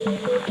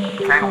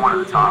Tango 1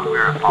 at the top, we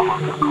are at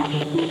Papa Cuckoo.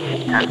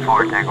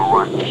 10-4, Tango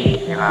 1,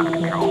 you have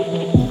control.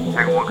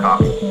 Tango 1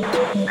 copy.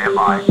 Stand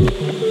by.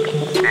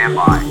 Stand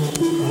by.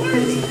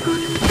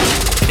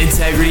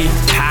 Integrity,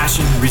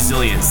 passion,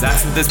 resilience.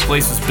 That's what this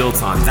place was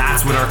built on.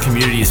 That's what our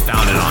community is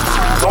founded on.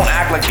 Don't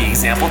act like the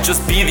example,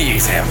 just be the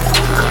example.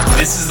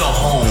 This is the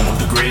home of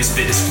the greatest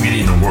fitness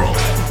community in the world.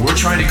 We're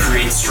trying to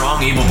create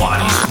strong, able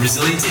bodies,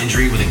 resilient to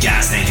injury with a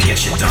gas tank to get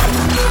shit done.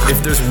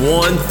 If there's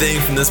one thing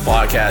from this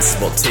podcast, it's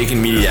about taking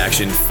immediate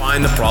action,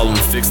 find the problem,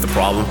 fix the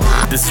problem.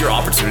 This is your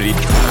opportunity.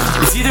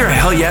 It's either a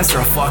hell yes or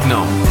a fuck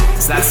no.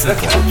 It's that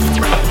simple.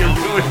 You're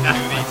ruining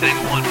the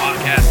Tango 1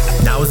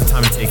 podcast. Now is the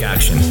time to take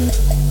action.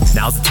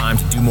 Now's the time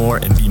to do more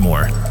and be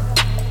more.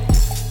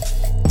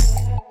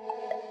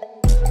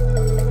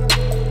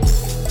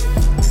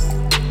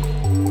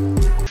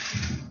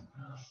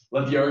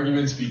 Let the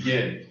arguments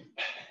begin.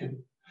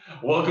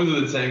 Welcome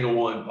to the Tango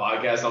 1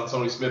 podcast. I'm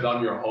Tony Smith.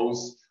 I'm your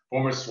host,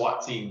 former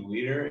SWAT team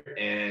leader,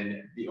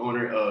 and the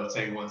owner of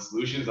Tango 1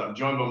 Solutions. I'm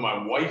joined by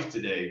my wife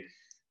today,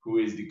 who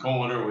is the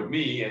co-owner with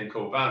me and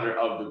co-founder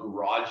of the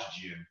Garage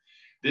Gym.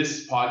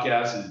 This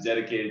podcast is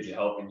dedicated to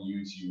helping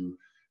you to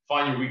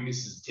find your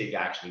weaknesses and take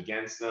action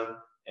against them.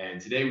 And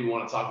today we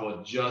want to talk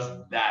about just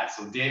that.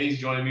 So Danny's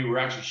joining me. We're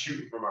actually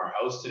shooting from our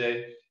house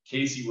today.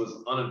 Casey was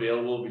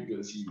unavailable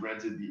because he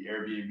rented the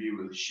Airbnb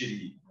with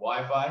shitty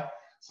Wi-Fi.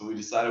 So we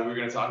decided we were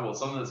going to talk about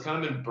something that's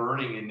kind of been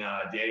burning in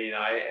Danny and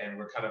I, and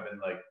we're kind of been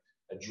like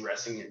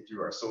addressing it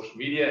through our social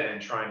media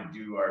and trying to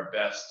do our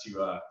best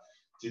to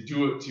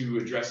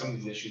address some of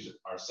these issues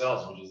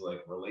ourselves, which is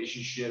like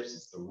relationships.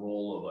 It's the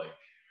role of like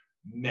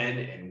men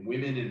and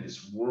women in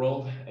this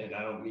world. And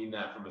I don't mean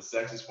that from a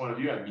sexist point of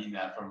view. I mean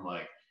that from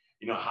like,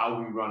 you know, how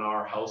we run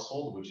our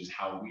household, which is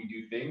how we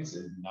do things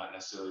and not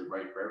necessarily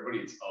right for everybody.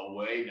 It's a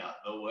way, not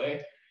the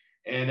way.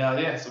 And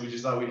so we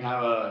just thought we'd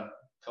have a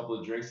couple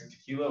of drinks of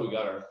tequila. We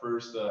got our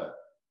first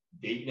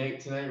date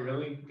night tonight,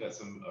 really. We got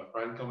a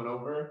friend coming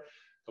over, a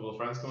couple of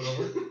friends coming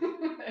over.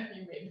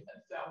 You made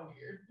that sound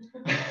weird.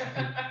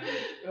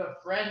 A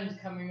friend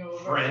coming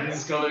over.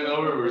 Friends coming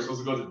over. We're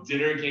supposed to go to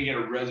dinner. Can't get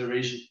a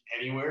reservation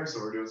anywhere, so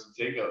we're doing some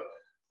takeout.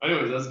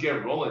 Anyways, let's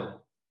get rolling.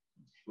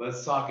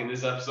 Let's talk. In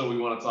this episode, we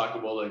want to talk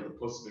about like the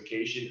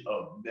pussification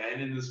of men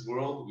in this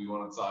world. We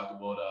want to talk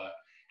about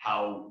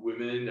how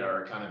women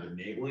are kind of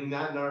enabling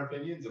that in our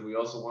opinions. And we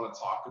also want to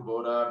talk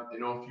about,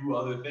 a few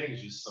other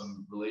things, just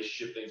some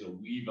relationship things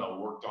that we've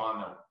worked on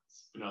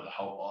that's been able to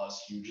help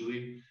us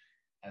hugely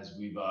as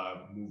we've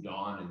moved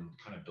on and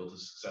kind of built a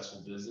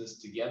successful business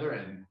together.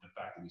 And the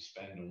fact that we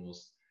spend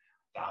almost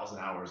 1,000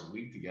 hours a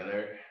week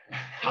together,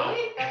 how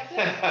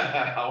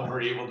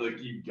we're able to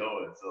keep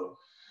going. So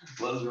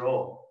let's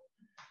roll.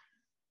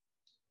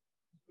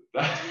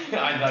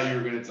 I thought you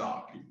were going to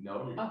talk.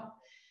 No?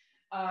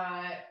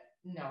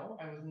 No,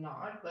 I was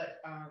not.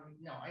 But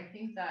no, I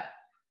think that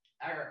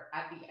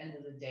at the end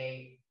of the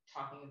day,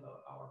 talking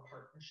about our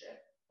partnership,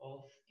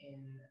 both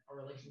in a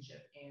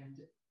relationship and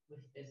with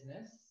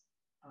business,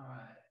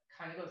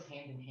 kind of goes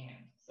hand in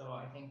hand. So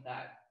I think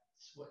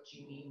that's what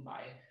you mean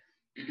by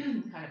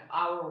kind of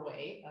our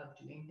way of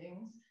doing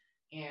things.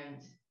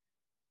 And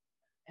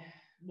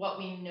what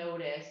we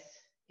notice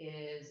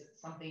is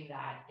something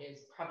that is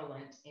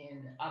prevalent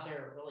in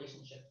other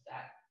relationships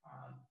that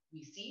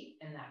we see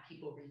and that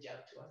people reach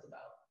out to us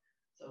about.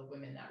 So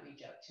women that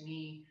reach out to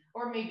me,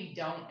 or maybe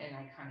don't, and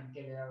I kind of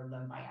get it out of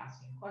them by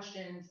asking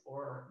questions,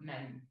 or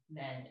men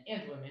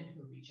and women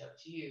who reach out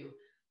to you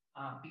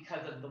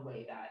because of the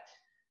way that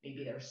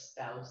maybe their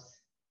spouse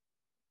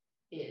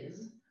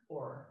is,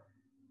 or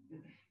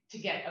to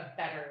get a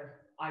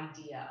better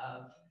idea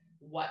of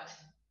what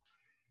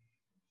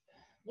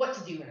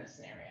to do in a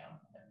scenario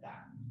like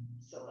that.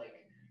 So like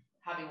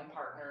having a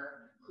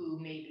partner who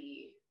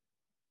maybe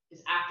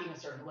is acting a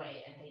certain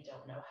way and they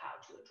don't know how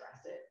to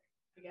address it,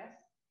 I guess.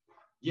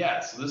 Yeah,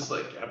 so this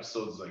like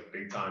episode is like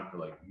big time for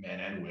like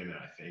men and women,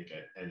 I think,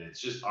 and it's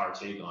just our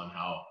take on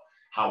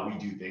how we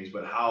do things,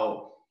 but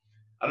how,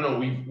 I don't know,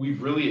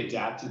 we've really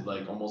adapted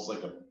like almost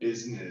like a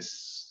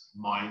business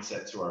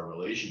mindset to our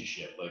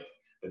relationship. Like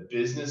the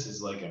business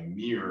is like a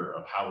mirror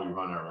of how we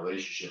run our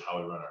relationship,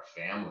 how we run our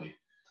family.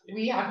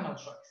 We have no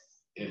choice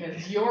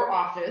because your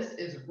office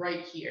is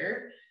right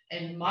here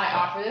and my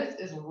office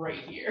is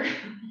right here.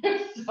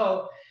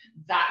 So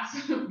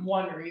that's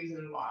one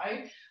reason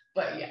why.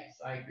 But yes,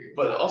 I agree.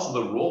 But also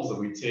the roles that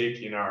we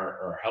take in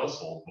our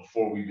household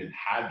before we even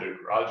had the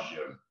garage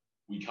gym,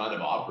 we kind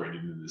of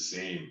operated in the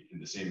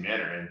same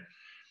manner. And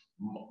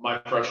my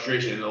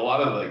frustration, and a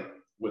lot of like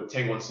with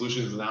Tango 1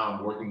 Solutions now,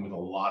 I'm working with a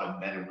lot of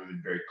men and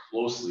women very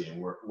closely,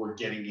 and we're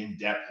getting in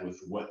depth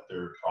with what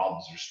their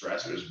problems or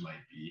stressors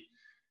might be.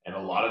 And a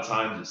lot of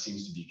times it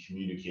seems to be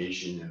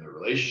communication in the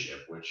relationship,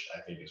 which I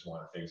think is one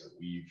of the things that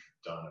we've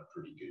done a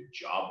pretty good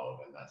job of.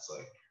 And that's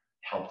like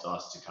helped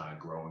us to kind of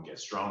grow and get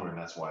stronger. And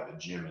that's why the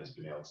gym has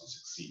been able to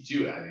succeed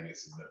too. I think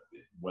it's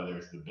whether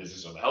it's the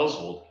business or the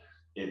household,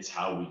 it's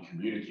how we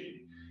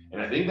communicate.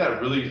 And I think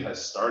that really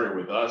has started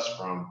with us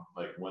from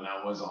like when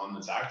I was on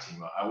the TAC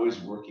team. I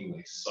was working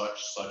like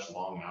such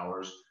long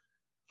hours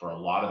for a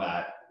lot of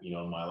that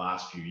my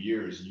last few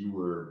years, you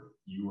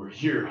were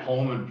here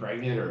home and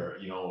pregnant, or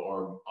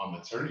or on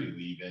maternity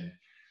leave,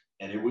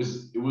 and it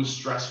was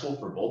stressful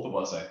for both of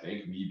us. I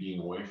think me being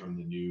away from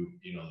the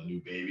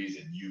new babies,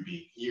 and you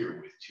being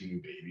here with two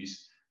new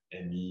babies,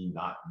 and me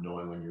not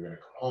knowing when you're going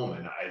to come home.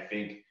 And I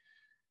think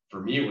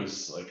for me, it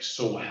was like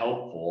so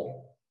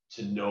helpful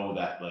to know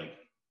that like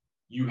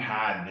you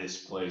had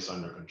this place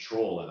under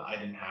control, and I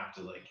didn't have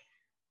to like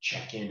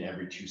check in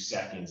every 2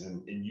 seconds,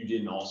 and you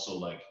didn't also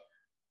like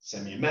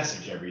send me a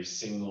message every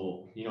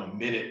single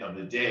minute of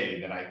the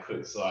day that I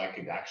could, so I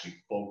could actually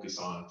focus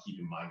on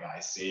keeping my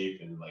guys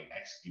safe and like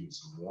executing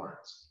some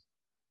warrants.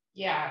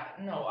 Yeah,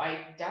 no,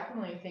 I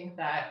definitely think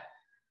that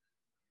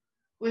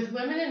with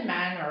women and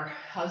men, or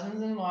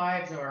husbands and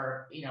wives,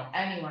 or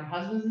anyone,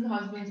 husbands and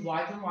husbands,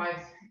 wives and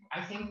wives,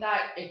 I think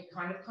that it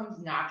kind of comes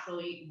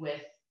naturally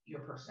with your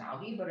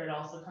personality, but it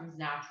also comes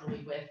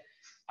naturally with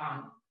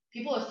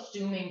people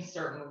assuming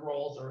certain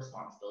roles or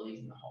responsibilities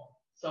in the home.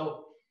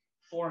 So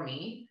for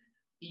me,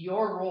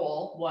 your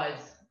role was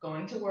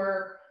going to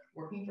work,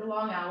 working for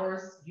long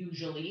hours,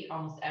 usually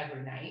almost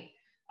every night.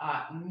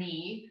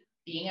 Me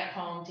being at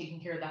home, taking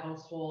care of the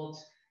household.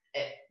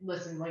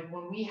 Listen, like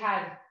when we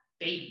had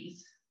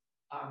babies,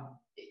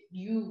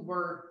 you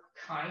were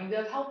kind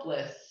of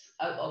helpless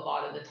a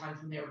lot of the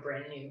times when they were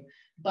brand new,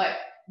 but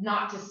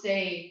not to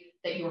say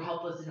that you were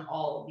helpless in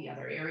all of the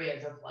other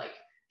areas of like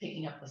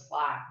picking up the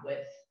slack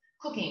with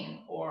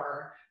cooking,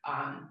 or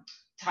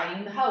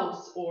tidying the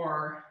house,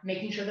 or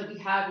making sure that we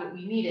had what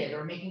we needed,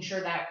 or making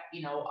sure that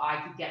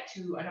I could get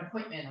to an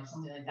appointment or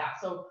something like that.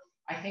 So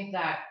I think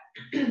that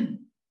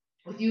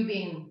with you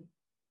being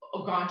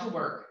gone to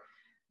work,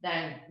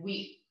 then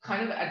we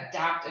kind of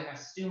adapt and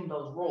assume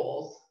those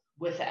roles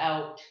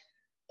without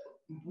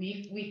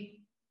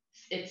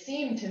it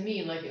seemed to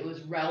me like it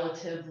was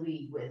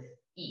relatively with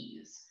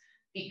ease,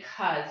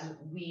 because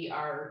we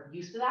are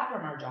used to that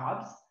from our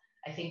jobs.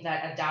 I think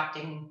that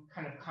adapting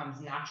kind of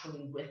comes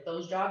naturally with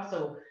those jobs.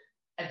 So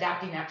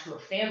adapting that to a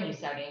family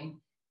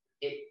setting,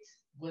 it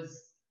was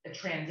a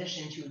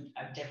transition to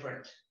a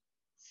different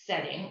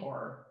setting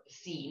or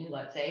scene,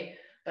 let's say,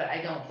 but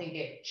I don't think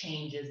it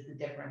changes the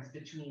difference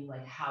between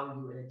like how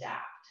you would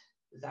adapt.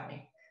 Does that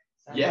make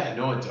sense? Yeah,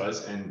 no, it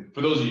does. And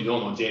for those of you who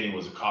don't know, Danny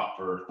was a cop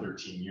for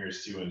 13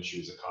 years too, and she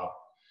was a cop,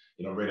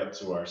 right up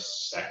to our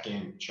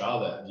second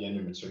child, at the end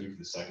of maternity for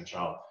the second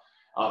child.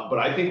 But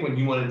I think when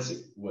you went into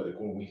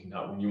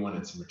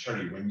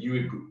maternity,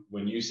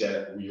 when you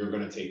said you're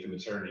going to take the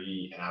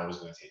maternity and I was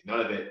going to take none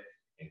of it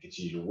and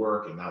continue to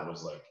work, and that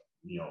was like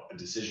a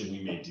decision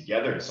we made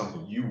together, and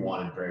something you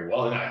wanted very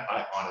well, and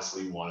I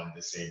honestly wanted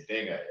the same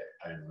thing.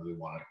 I didn't really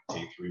want to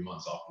take 3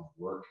 months off of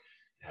work,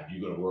 have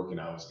you go to work, and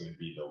I was going to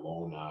be the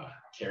lone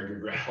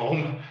caregiver at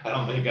home.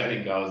 I think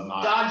I was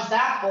not dodge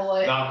that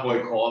bullet, not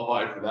quite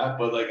qualified for that.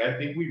 But like I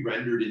think we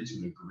rendered into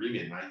an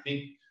agreement, and I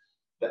think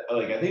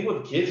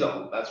with kids,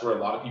 that's where a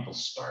lot of people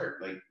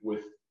start, like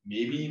with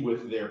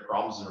their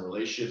problems in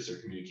relationships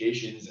or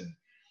communications, and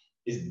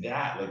is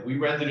that like we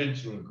rendered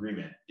into an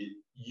agreement.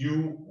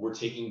 You were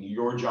taking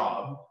your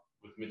job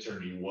with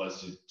maternity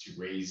was to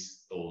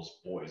raise those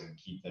boys and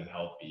keep them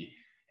healthy,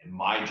 and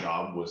my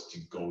job was to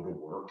go to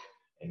work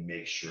and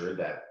make sure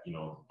that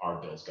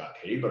our bills got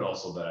paid, but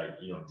also that I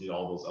did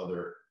all those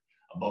other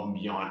above and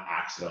beyond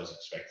acts that I was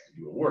expected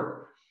to do at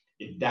work.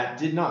 That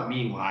did not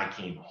mean when I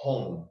came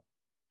home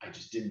I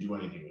just didn't do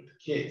anything with the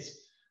kids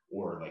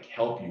or like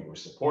help you or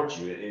support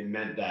you. It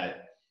meant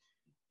that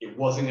it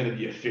wasn't going to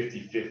be a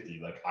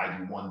 50-50, like I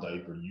do one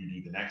diaper, you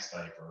do the next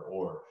diaper,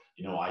 or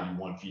I do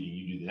one feeding,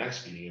 you do the next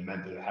feeding. It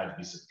meant that it had to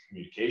be some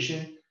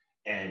communication.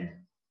 And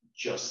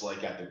just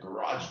like at the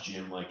garage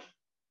gym, like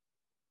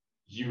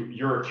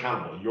you're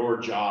accountable. Your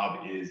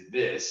job is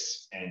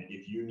this, and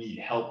if you need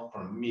help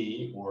from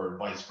me or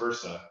vice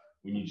versa,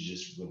 we need to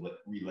just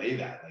relay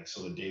that. Like,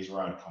 so the days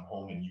where I would come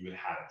home and you had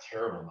had a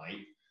terrible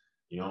night,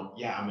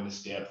 I'm going to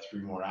stay up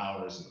 3 more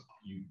hours and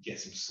you get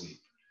some sleep.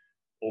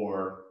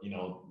 Or,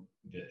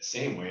 the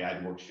same way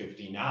I'd worked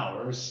 15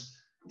 hours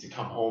to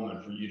come home,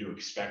 and for you to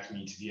expect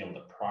me to be able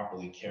to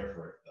properly care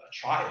for a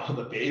child,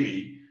 a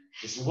baby,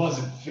 just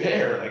wasn't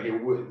fair.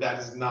 Like that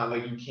is not,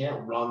 like, you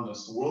can't run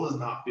this. The world is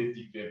not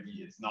 50-50.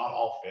 It's not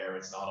all fair.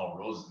 It's not all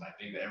roses. And I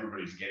think that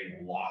everybody's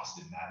getting lost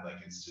in that.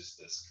 Like, it's just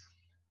this,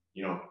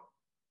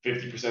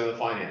 50% of the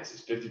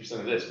finances, 50%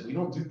 of this. We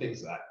don't do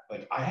things that,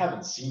 like, I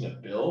haven't seen a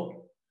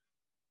bill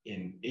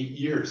in 8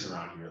 years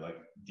around here. Like,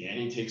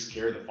 Danny takes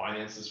care of the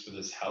finances for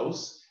this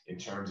house in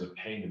terms of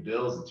paying the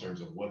bills, in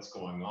terms of what's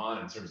going on,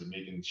 in terms of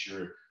making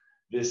sure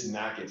this and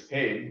that gets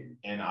paid.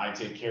 And I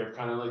take care of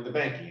kind of like the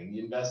banking and the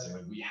investing.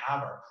 Like, we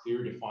have our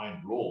clear defined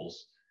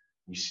roles.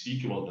 We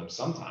speak about them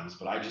sometimes,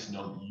 but I just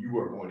know that you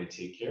are going to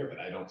take care of it.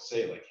 I don't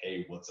say like,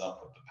 hey, what's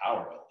up with the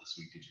power bill this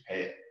week? Did you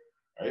pay it?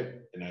 Right.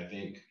 And I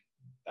think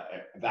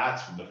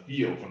that's the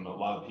feel from a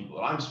lot of the people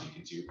that I'm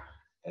speaking to,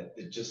 that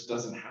it just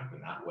doesn't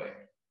happen that way.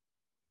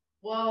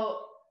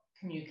 Well,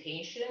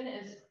 communication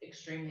is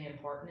extremely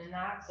important in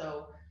that.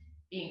 So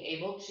being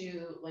able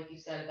to, like you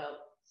said about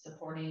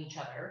supporting each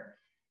other,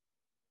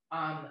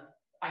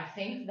 I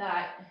think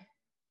that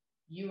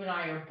you and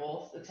I are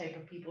both the type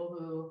of people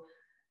who,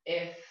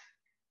 if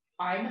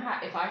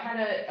if I had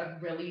a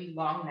really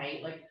long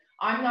night, like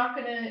I'm not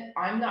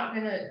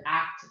gonna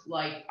act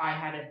like I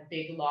had a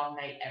big long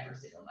night every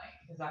single night,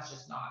 because that's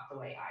just not the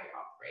way I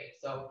operate.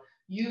 So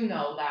you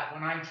know that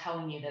when I'm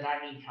telling you that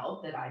I need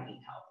help, that I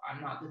need help.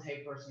 I'm not the type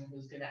of person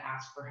who's gonna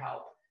ask for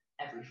help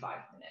every 5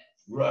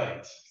 minutes.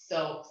 Right.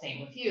 So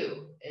same with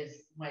you,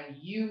 is when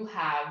you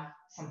have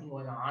something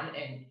going on,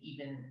 and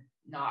even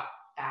not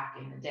back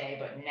in the day,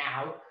 but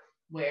now,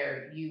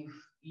 where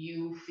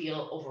you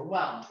feel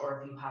overwhelmed,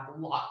 or if you have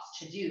lots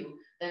to do,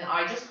 then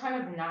I just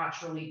kind of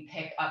naturally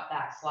pick up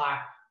that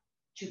slack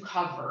to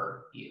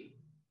cover you.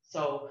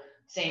 So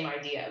same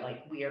idea,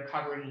 like we are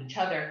covering each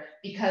other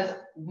because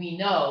we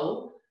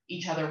know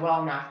each other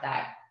well enough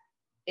that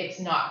it's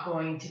not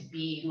going to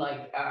be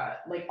like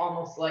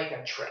almost like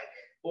a trick,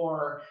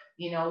 or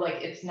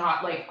like it's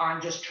not like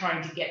I'm just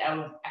trying to get out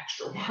of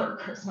extra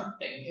work or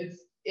something.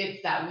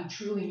 It's that we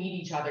truly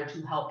need each other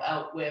to help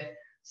out with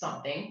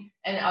something.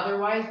 And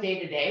otherwise, day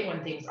to day,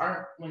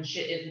 when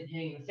shit isn't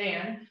hitting the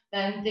fan,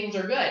 then things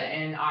are good,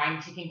 and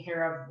I'm taking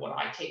care of what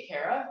I take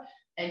care of,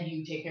 and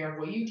you take care of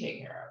what you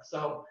take care of.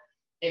 So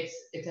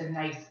it's a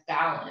nice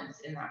balance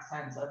in that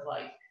sense of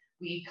like,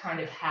 we kind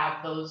of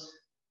have those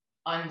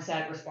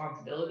unsaid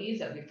responsibilities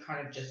that we've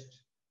kind of just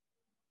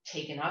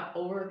taken up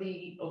over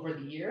the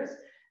years.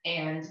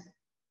 And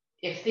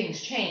if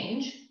things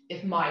change,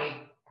 if my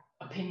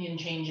opinion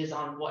changes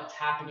on what's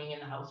happening in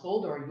the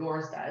household, or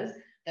yours does,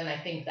 then I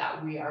think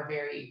that we are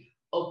very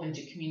open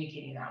to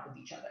communicating that with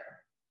each other.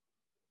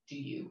 Do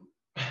you?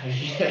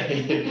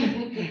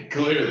 Yeah,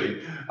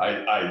 clearly,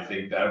 I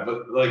think that,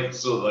 but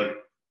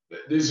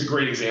this is a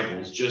great example.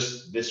 It's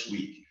just this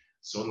week.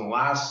 So in the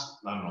last,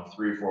 I don't know,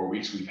 3 or 4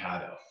 weeks, we've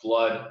had a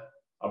flood,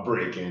 a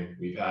break-in.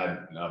 We've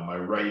had my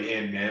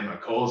right-hand man, my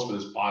co-host for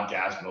this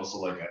podcast, but also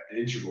like an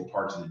integral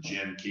part to the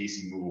gym,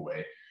 Casey, move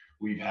away.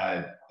 We've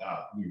had,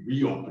 we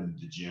reopened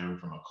the gym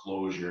from a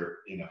closure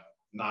in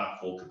not a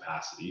full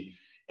capacity.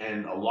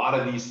 And a lot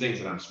of these things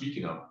that I'm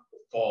speaking of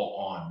fall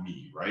on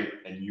me, right?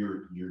 And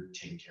you're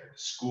taking care of the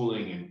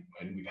schooling,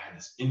 and we've had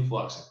this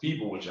influx of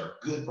people, which are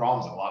good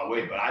problems in a lot of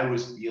ways, but I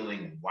was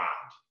feeling wound.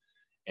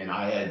 And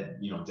I had,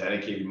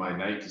 dedicated my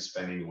night to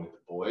spending it with the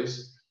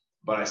boys,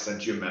 but I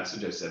sent you a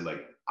message. I said,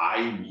 like,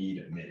 I need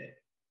a minute.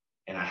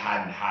 And I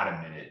hadn't had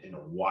a minute in a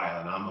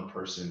while. And I'm a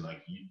person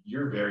like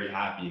you're very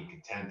happy and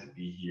content to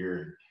be here.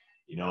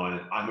 And,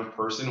 and I'm a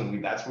person,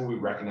 and that's where we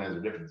recognize our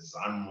differences.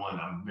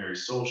 I'm very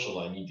social.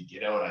 I need to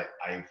get out.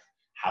 I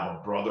have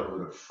a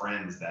brotherhood of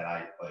friends that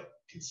I like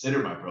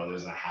consider my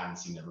brothers. I haven't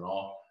seen them at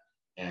all.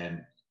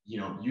 And,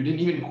 you didn't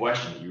even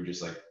question it. You were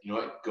just like, you know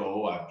what,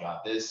 go, I've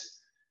got this.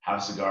 Have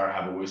a cigar,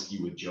 have a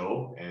whiskey with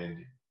Joe,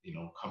 and,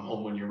 come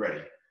home when you're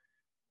ready.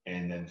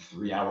 And then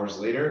 3 hours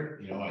later,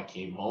 I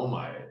came home.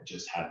 I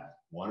just had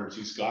 1 or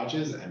 2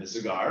 scotches and a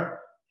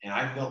cigar, and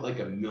I felt like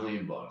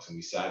 $1,000,000. And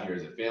we sat here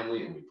as a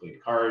family, and we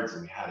played cards,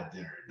 and we had a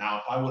dinner. Now,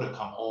 if I would have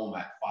come home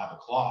at 5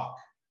 o'clock,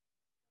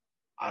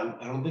 I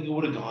don't think it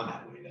would have gone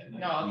that way then.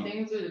 No,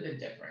 things would have been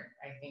different.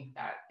 I think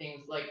that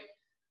things like,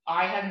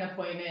 I had an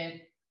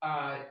appointment.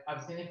 I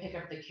was going to pick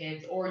up the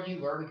kids, or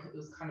you were, because it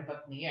was kind of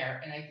up in the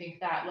air. And I think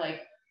that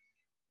like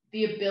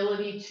the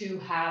ability to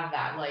have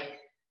that, like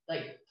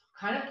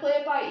kind of play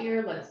it by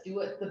ear. Let's do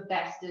what the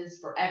best is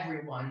for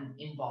everyone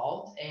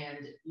involved.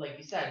 And like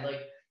you said,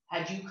 like,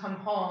 had you come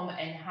home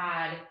and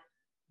had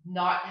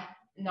not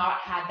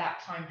had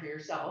that time for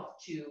yourself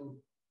to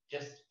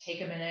just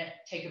take a minute,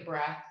 take a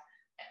breath,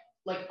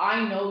 like,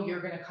 I know you're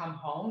going to come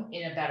home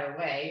in a better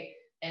way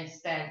and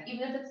spend,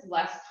 even if it's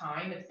less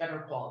time, it's better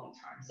quality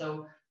time.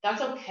 So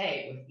that's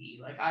okay with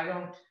me. Like,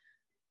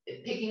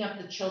 picking up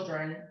the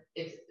children,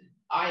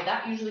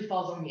 that usually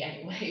falls on me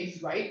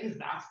anyways, right? Because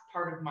that's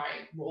part of my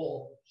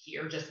role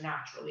here, just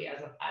naturally as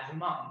a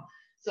mom.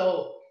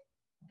 So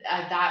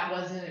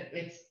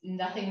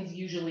nothing's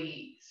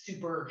usually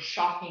super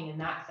shocking in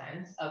that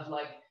sense of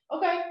like,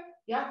 okay,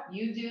 yeah,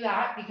 you do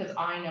that, because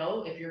I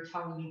know if you're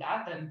telling me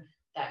that, then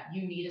that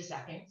you need a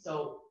second.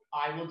 So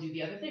I will do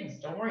the other things.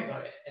 Don't worry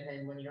about it. And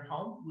then when you're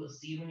home, we'll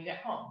see you when you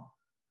get home.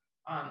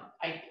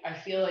 I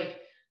feel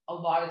like a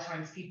lot of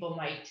times people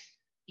might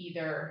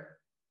either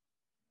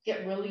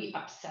get really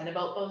upset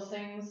about those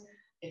things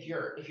if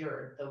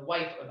you're the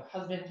wife or the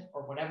husband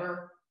or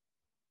whatever.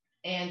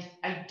 And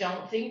I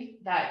don't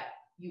think that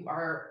you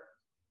are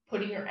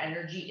putting your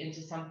energy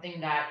into something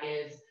that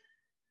is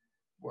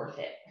worth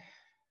it.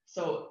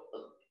 So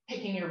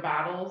picking your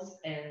battles,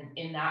 and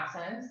in that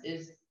sense,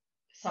 is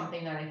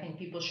something that I think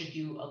people should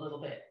do a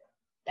little bit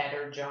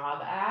better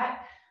job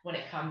at when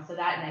it comes to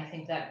that. And I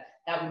think that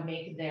would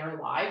make their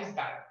lives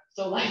better.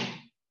 So like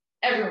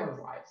everyone's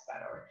lives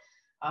better.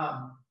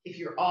 If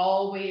you're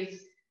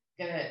always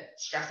gonna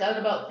stress out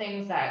about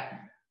things that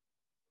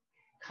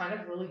kind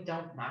of really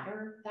don't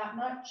matter that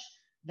much,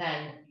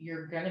 then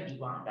you're gonna be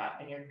wound up,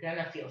 and you're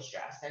gonna feel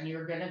stressed, and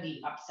you're gonna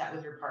be upset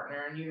with your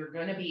partner, and you're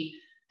gonna be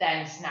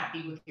then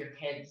snappy with your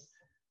kids.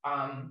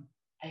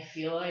 I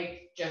feel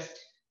like just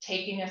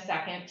taking a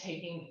second,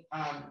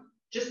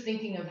 just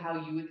thinking of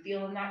how you would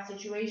feel in that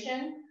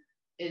situation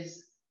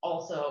is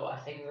also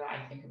a thing that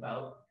I think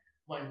about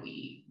when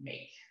we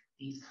make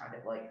these kind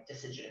of like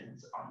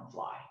decisions on the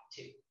fly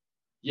too.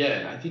 Yeah,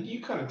 and I think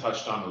you kind of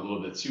touched on a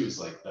little bit too. Is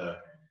like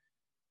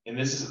and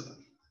this is,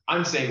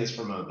 I'm saying this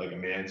from a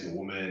man to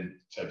woman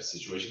type of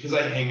situation because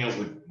I hang out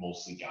with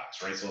mostly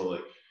guys, right? So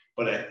like,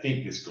 but I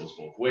think this goes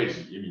both ways.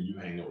 I mean, you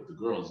hang out with the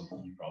girls,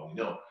 you probably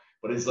know.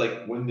 But it's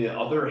like when the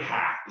other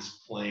half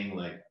is playing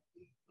like,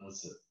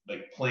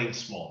 playing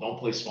small. Don't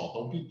play small.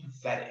 Don't be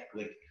pathetic.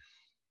 Like,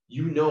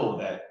 you know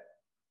that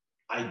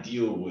I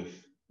deal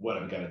with what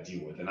I've got to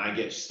deal with, and I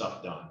get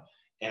stuff done.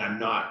 And I'm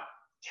not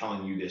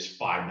telling you this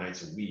 5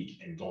 nights a week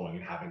and going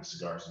and having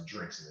cigars and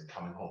drinks and then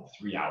coming home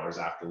 3 hours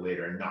after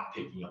later and not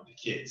picking up the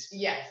kids.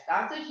 Yes,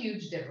 that's a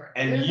huge difference.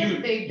 And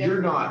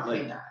you're not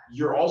like,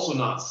 you're also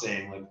not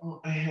saying like,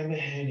 oh, I have a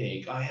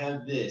headache, I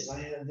have this, I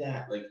have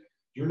that. Like,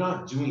 you're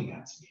not doing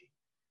that to me.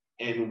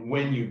 And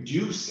when you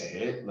do say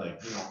it,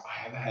 like, I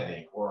have a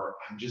headache, or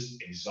I'm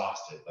just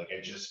exhausted, like I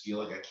just feel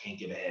like I can't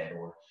get ahead,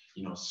 or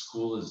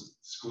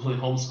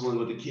homeschooling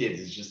with the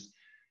kids is just,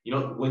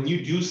 when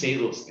you do say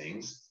those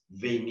things,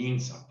 they mean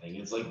something.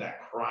 It's like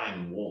that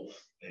crying wolf.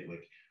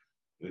 Like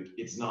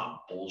it's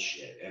not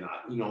bullshit. And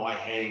I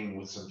hang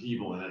with some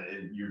people,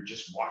 and you're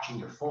just watching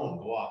your phone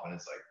go off, and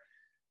it's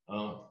like,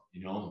 oh,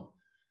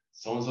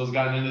 so-and-so's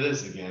gotten into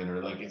this again,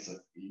 or like, it's like,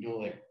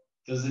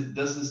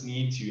 does this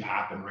need to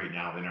happen right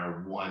now in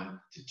our 1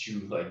 to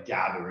 2 like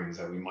gatherings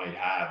that we might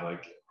have,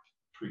 like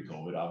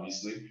pre-COVID,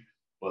 obviously,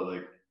 but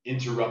like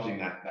interrupting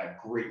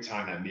that great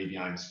time that maybe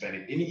I'm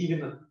spending, and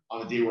even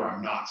on a day where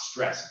I'm not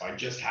stressed, if I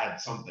just had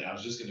something, I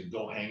was just going to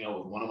go hang out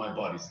with one of my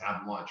buddies and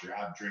have lunch or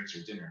have drinks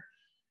or dinner,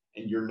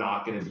 and you're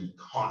not going to be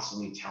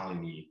constantly telling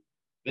me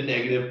the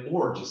negative,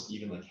 or just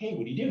even like, hey,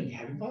 what are you doing? You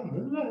having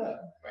fun?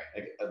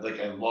 Right.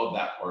 Like I love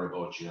that part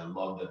about you. And I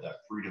love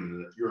that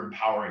freedom that you're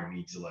empowering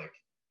me to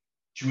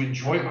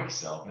enjoy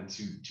myself and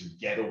to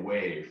get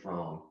away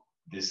from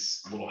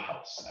this little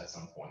house at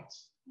some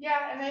points.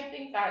 Yeah, and I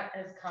think that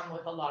has come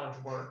with a lot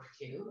of work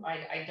too.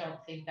 I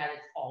don't think that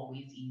it's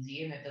always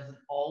easy, and it doesn't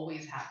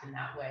always happen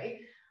that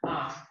way.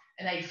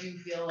 And I do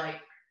feel like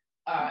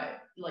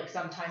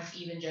sometimes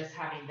even just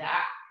having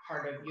that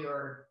part of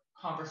your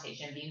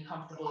conversation, being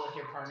comfortable with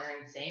your partner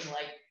and saying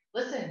like,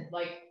 listen,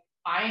 like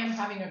I am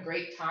having a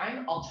great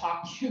time, I'll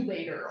talk to you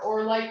later,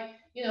 or like,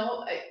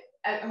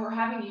 or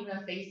having even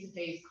a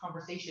face-to-face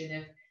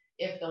conversation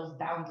if those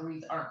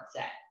boundaries aren't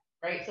set.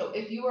 Right. So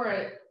if you're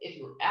at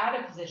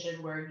a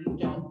position where you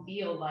don't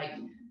feel like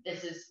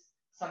this is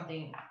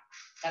something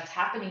that's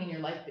happening in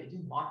your life, but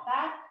you want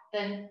that,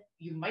 then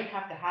you might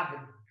have to have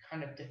a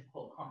kind of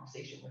difficult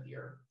conversation with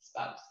your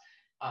spouse.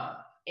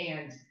 But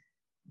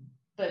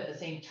at the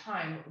same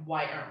time,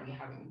 why aren't we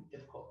having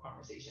difficult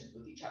conversations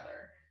with each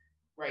other?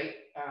 Right.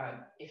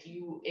 If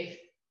you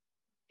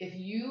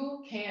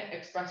can't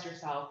express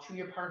yourself to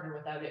your partner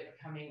without it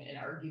becoming an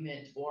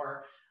argument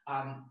or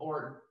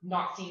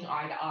not seeing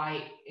eye to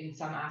eye in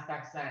some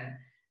aspects, then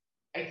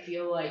I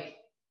feel like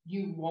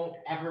you won't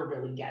ever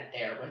really get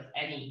there with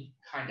any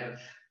kind of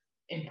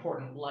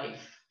important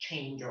life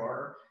change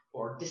or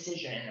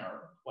decision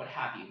or what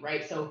have you,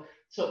 right? So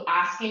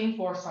asking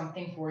for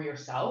something for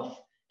yourself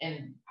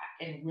and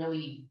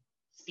really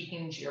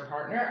speaking to your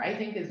partner, I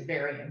think is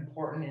very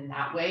important in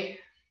that way,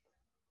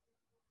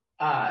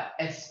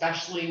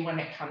 especially when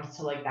it comes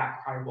to like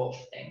that cry wolf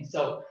thing.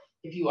 So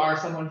if you are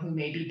someone who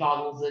maybe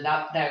bottles it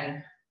up,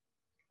 then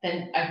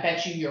I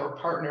bet you your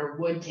partner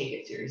would take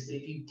it seriously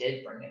if you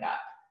did bring it up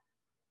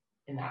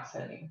in that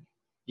setting.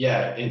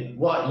 Yeah, and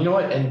well, you know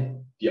what?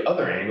 And the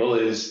other angle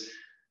is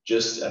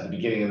just at the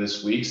beginning of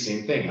this week,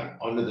 same thing. I'm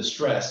under the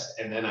stress,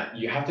 and then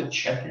you have to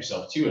check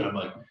yourself too. And I'm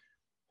like,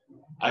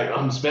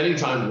 I'm spending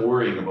time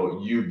worrying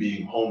about you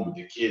being home with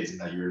the kids, and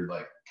that you're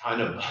like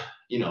kind of,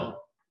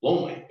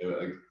 lonely.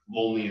 Like,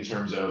 lonely in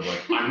terms of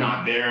like, I'm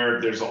not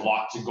there. There's a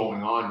lot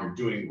going on. You're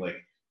doing like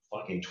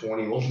fucking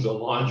 20 loads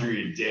of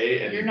laundry a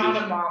day. And you're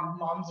not a mom.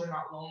 Moms are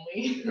not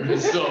lonely.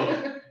 So,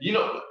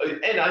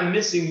 and I'm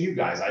missing you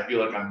guys. I feel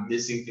like I'm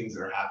missing things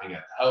that are happening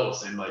at the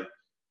house. And like,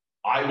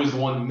 I was the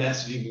one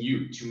messaging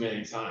you too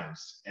many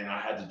times. And I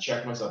had to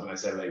check myself, and I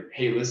said like,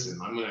 hey, listen,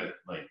 I'm going to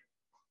like,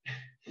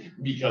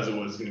 because it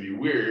was going to be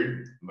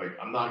weird. Like,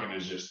 I'm not going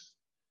to just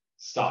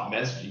stop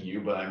messaging you,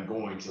 but I'm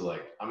going to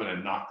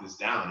knock this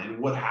down. And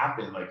what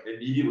happened, like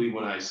immediately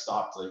when I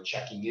stopped like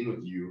checking in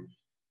with you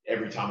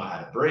every time I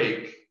had a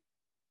break,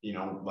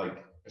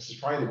 like this is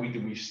probably the week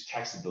that we've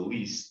texted the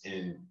least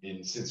in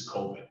since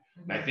COVID.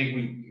 And I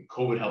think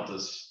COVID helped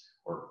us,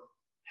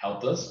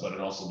 but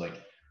it also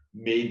like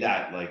made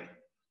that like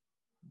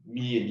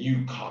me and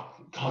you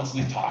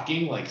constantly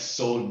talking like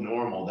so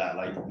normal that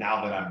like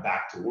now that I'm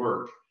back to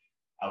work,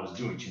 I was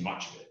doing too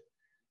much of it.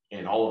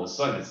 And all of a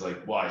sudden it's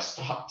like, well, I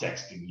stopped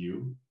texting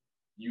you.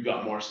 You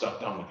got more stuff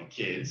done with the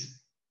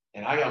kids,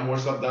 and I got more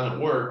stuff done at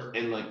work.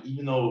 And like,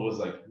 even though it was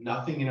like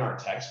nothing in our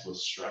text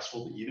was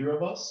stressful to either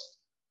of us,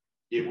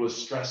 it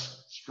was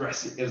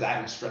it was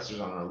adding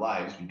stressors on our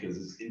lives because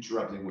it's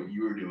interrupting what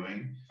you were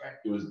doing. Right.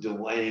 It was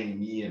delaying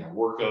me in a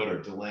workout or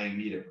delaying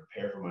me to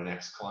prepare for my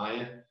next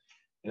client.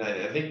 And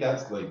I think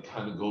that's like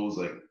kind of goes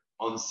like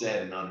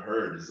unsaid and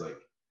unheard is like,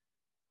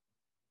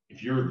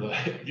 if you're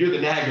the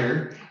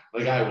nagger,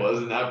 like I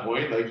was at that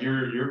point, like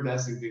you're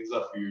messing things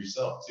up for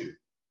yourself too.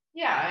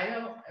 Yeah, I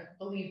don't,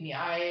 believe me,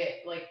 I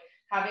like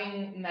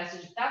having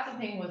message. That's the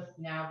thing with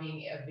now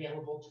being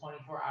available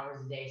 24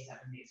 hours a day, 7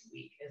 days a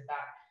week, is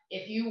that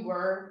if you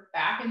were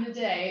back in the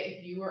day,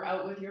 if you were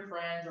out with your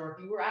friends or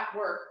if you were at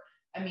work,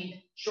 I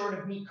mean, short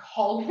of me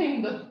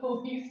calling the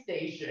police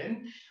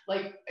station,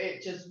 like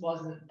it just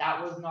wasn't,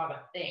 that was not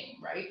a thing,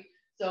 right?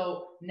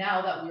 So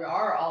now that we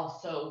are all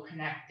so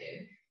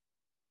connected,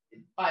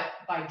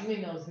 by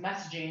doing those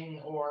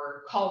messaging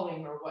or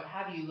calling or what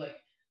have you, like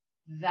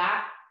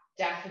that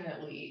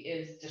definitely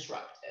is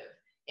disruptive.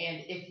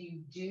 And if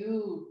you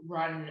do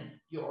run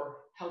your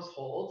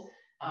household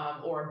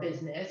or a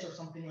business or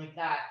something like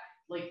that,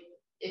 like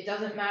it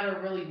doesn't matter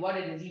really what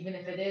it is, even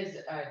if it is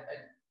a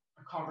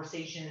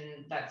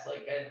conversation that's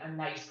like a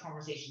nice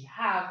conversation to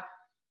have,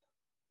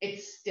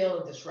 it's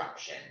still a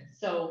disruption.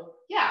 So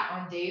yeah,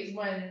 on days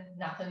when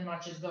nothing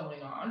much is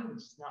going on, which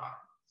is not,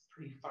 it's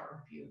pretty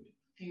few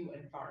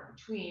and far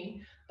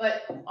between,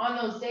 but on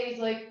those days,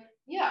 like,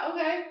 yeah,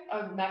 okay,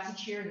 a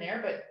message here and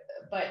there,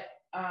 but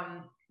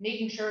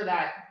making sure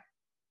that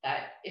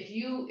if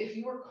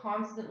you were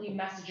constantly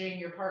messaging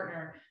your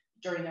partner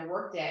during their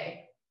work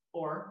day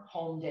or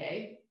home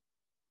day,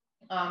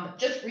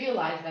 just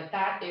realize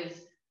that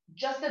is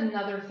just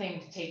another thing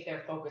to take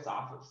their focus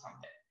off of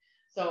something.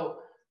 So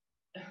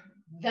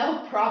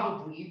they'll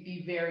probably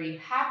be very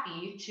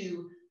happy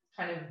to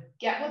kind of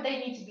get what they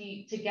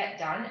need to get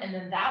done. And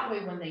then that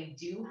way, when they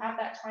do have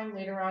that time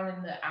later on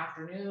in the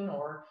afternoon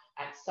or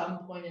at some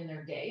point in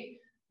their day,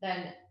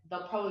 then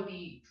they'll probably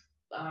be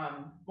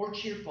more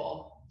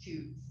cheerful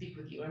to speak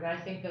with you. And I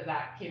think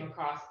that came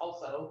across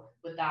also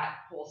with that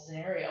whole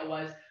scenario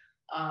was,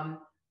 I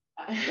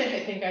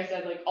think I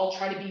said, like, I'll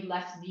try to be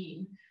less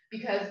mean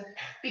because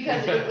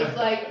it was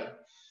like,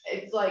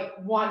 it's like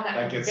one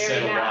that gets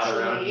very said a lot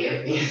around naturally,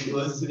 here.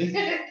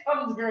 it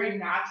comes very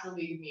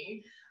naturally to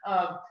me.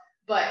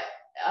 But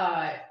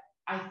I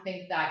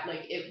think that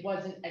like it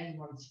wasn't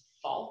anyone's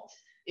fault.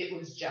 It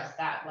was just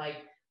that like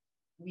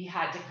we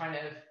had to kind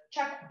of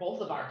check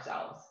both of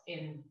ourselves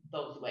in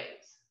those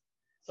ways.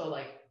 So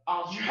like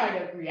I'll try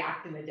to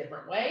react in a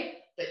different way,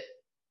 but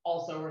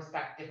also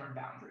respect different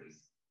boundaries.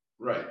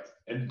 Right.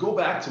 And go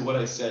back to what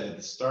I said at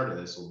the start of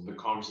this, the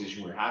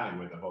conversation we were having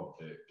with about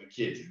the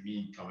kids and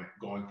me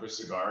going for a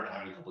cigar and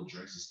having a couple of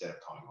drinks instead of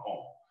coming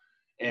home.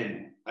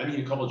 And I mean,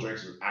 a couple of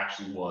drinks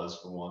actually was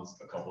for once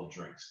a couple of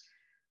drinks.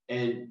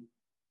 And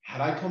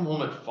had I come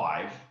home at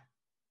 5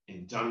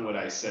 and done what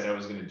I said I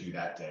was going to do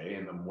that day,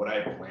 and then what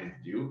I planned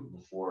to do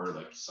before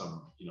like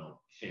some,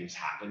 things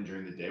happened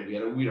during the day, we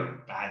had a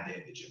bad day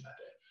at the gym that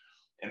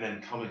day. And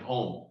then coming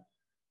home,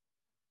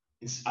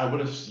 I would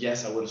have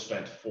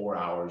spent 4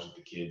 hours with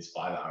the kids,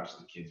 5 hours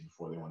with the kids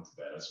before they went to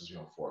bed. I was supposed to be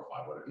home 4 or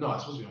 5, whatever. No, I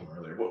was supposed to be home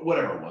earlier,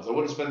 whatever it was. I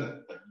would have spent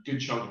a good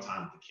chunk of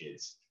time with the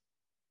kids.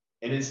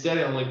 And instead,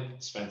 I only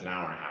spent an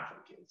hour and a half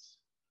with the kids.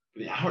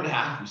 But the hour and a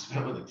half we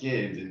spent with the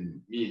kids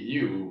and me and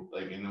you,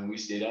 like, and then we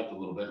stayed up a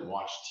little bit and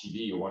watched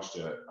TV or watched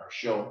our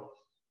show.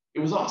 It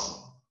was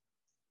awesome.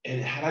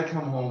 And had I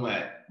come home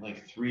at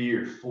like 3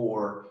 or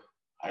 4,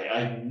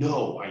 I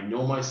know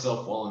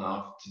myself well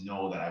enough to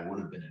know that I would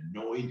have been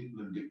annoyed.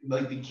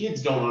 Like the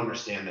kids don't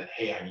understand that,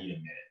 hey, I need a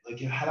minute. Like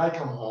had I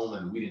come home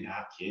and we didn't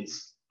have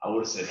kids, I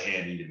would have said,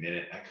 hey, I need a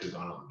minute. I could have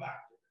gone on the back.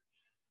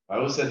 If I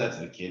would have said that to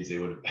the kids, they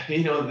would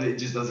have, it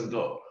just doesn't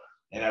go.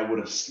 And I would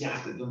have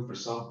snapped at them for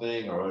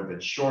something, or I would have been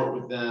short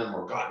with them,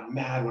 or gotten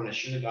mad when I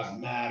shouldn't have gotten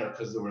mad, or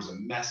because there was a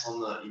mess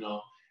on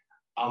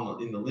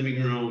in the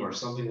living room or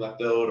something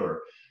left out,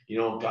 or,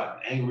 got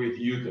angry with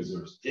you because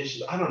there was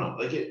dishes. I don't know.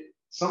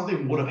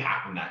 Something would have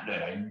happened that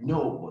night. I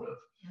know it would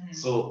have. Mm-hmm.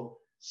 So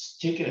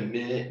taking a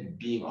minute and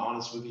being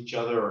honest with each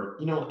other, or,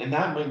 and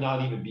that might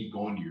not even be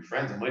going to your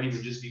friends. It might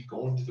even just be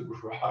going to the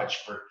garage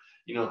for,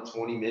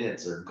 20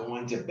 minutes, or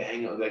going to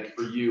bang out, like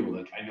for you,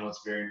 like, I know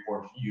it's very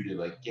important for you to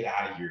like get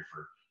out of here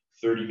for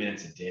 30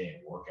 minutes a day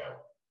and work out,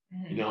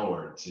 mm-hmm.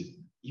 Or to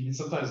even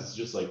sometimes it's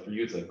just like for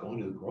you, it's like going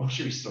to the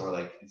grocery store.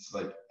 Like it's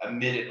like a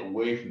minute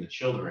away from the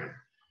children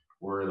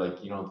where like,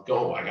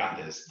 go, I got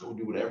this, go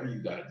do whatever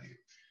you got to do.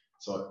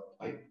 So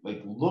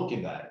like look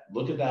at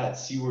that,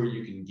 see where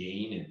you can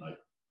gain and like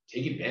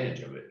take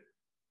advantage of it.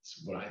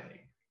 That's what I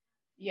think.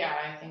 Yeah,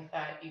 I think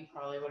that you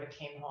probably would have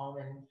came home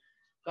and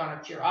gone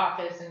up to your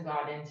office and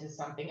got into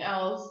something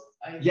else.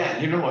 Yeah,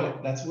 you know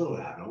what? That's what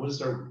would happen. I would have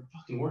started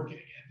fucking working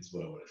again, is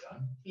what I would have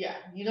done. Yeah,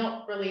 you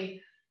don't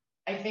really,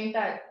 I think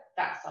that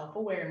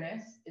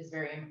self-awareness is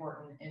very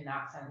important in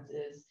that sense.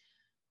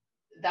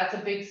 That's a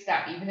big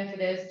step, even if it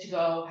is to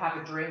go have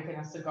a drink and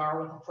a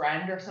cigar with a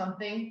friend or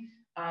something.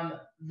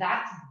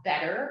 That's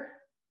better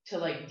to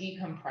like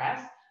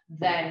decompress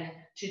than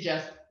to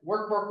just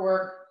work,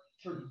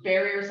 to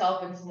bury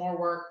yourself in some more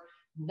work,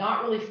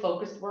 not really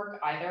focused work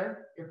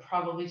either. You're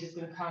probably just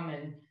going to come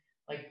and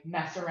like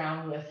mess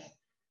around with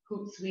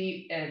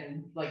Hootsuite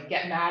and like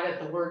get mad at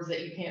the words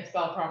that you can't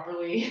spell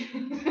properly.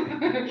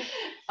 And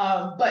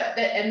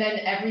then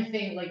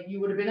everything, like you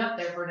would have been up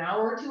there for an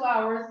hour or 2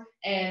 hours,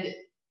 and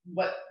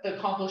what the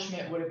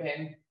accomplishment would have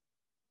been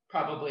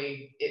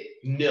probably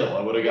nil.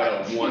 I would have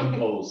got Right. one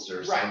post or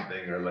Right.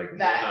 something, or like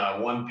That-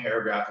 one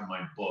paragraph in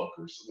my book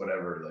or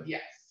whatever. Like,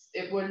 yes,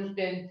 it wouldn't have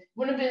been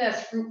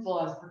as fruitful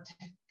as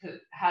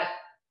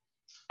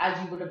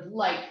you would have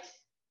liked,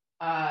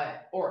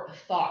 or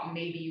thought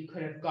maybe you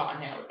could have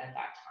gotten out at that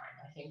time.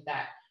 I think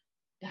that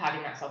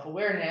having that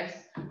self-awareness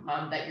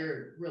that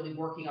you're really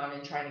working on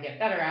and trying to get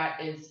better at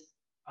is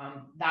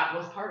that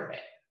was part of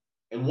it.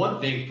 and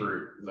one thing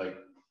for like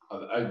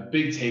a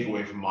big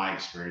takeaway from my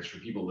experience for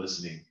people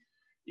listening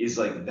is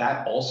like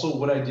that also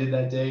what I did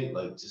that day,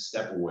 like to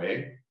step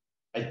away.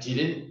 I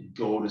didn't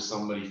go to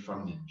somebody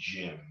from the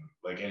gym.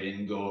 Like I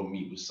didn't go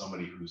meet with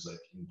somebody who's like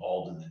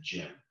involved in the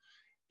gym.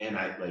 And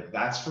I like,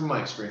 that's from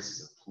my experience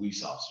as a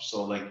police officer.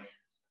 So like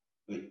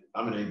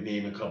I'm going to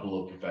name a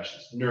couple of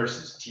professions: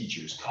 nurses,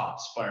 teachers,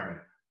 cops,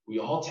 firemen. We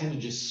all tend to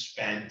just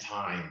spend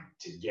time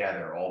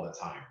together all the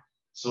time.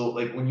 So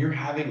like when you're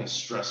having a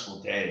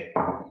stressful day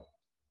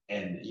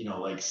and, you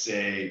know, like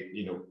say,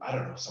 you know, I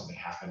don't know, something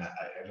happened.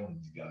 I don't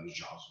think the other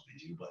jobs what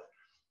they do, but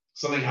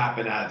something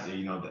happened at the,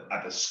 you know,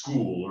 at the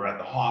school or at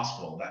the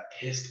hospital that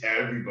pissed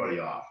everybody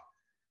off.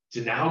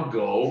 To now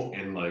go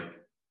and like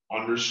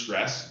under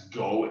stress,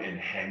 go and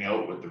hang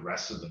out with the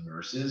rest of the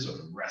nurses or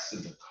the rest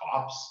of the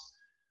cops,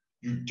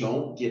 you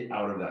don't get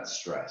out of that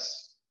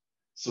stress.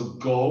 So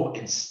go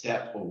and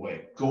step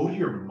away. Go to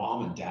your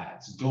mom and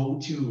dad's. Go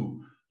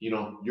to, you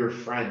know, your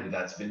friend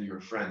that's been your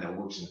friend that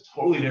works in a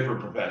totally different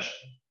profession,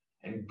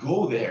 and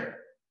go there.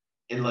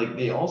 And like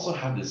they also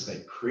have this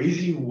like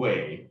crazy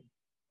way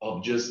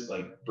of just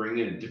like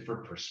bringing a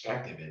different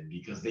perspective in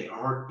because they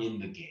aren't in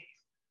the game,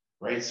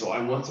 right? So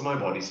I went to my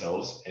buddy's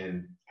house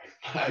and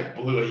I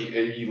blew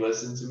it. He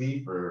listened to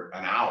me for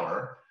an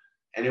hour,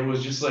 and it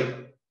was just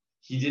like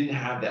he didn't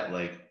have that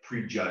like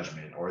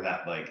prejudgment or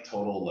that like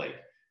total like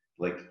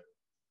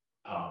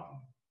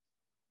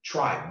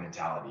tribe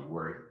mentality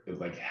where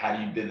like had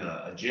he been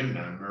a gym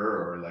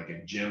member or like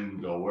a gym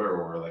goer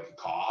or like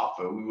a cop,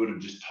 we would have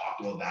just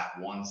talked about that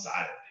one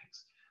side of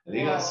things. I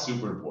think that's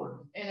super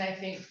important. And I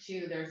think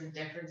too, there's a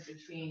difference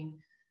between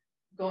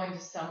going to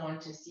someone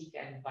to seek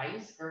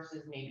advice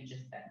versus maybe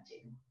just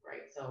venting,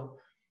 right? So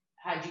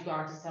had you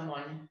gone to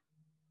someone,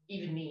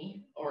 even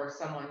me, or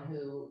someone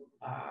who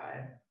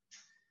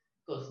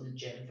goes to the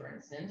gym, for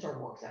instance,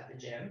 or works at the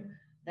gym,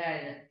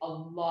 then a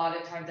lot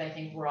of times I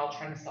think we're all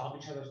trying to solve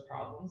each other's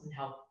problems and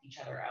help each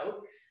other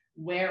out.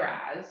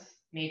 Whereas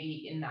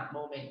maybe in that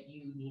moment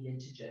you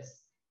needed to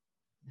just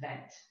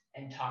vent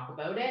and talk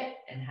about it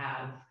and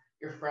have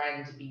your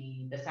friend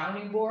be the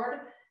sounding board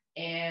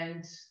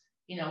and,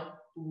 you know,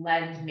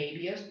 lend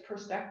maybe a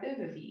perspective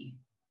if he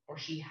or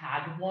she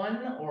had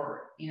one,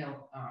 or, you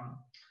know,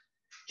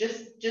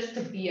 just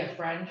to be a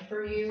friend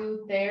for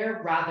you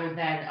there rather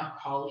than a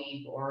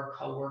colleague or a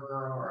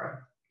coworker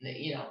or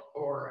you know,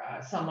 or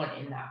someone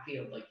in that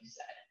field, like you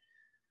said.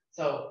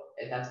 So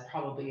that's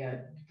probably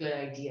a good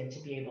idea to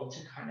be able to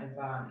kind of,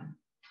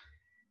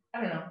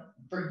 I don't know,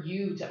 for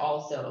you to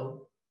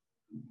also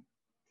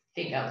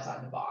think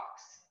outside the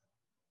box.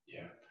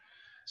 Yeah.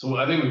 So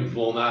I think we've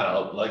blown that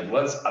up. Like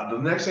the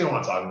next thing I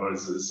want to talk about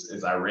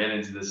is I ran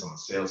into this on a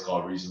sales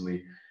call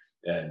recently.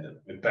 And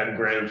Ben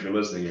Graham, if you're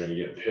listening, you're going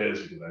to get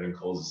pissed because I didn't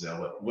close the sale,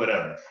 but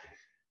whatever.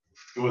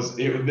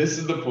 This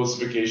is the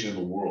pussification of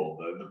the world,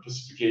 the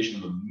pussification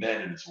of the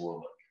men in this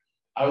world.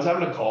 I was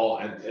having a call,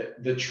 and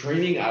the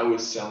training I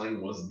was selling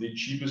was the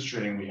cheapest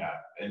training we had,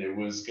 and it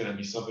was going to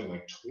be something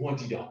like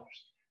 $20.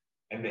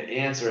 And the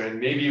answer, and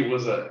maybe it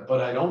was but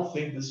I don't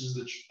think this is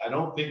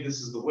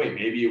the way.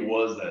 Maybe it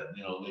was that,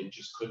 you know, they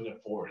just couldn't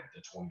afford it,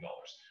 the $20.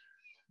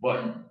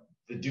 But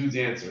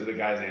the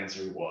guy's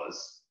answer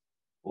was,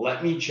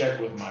 let me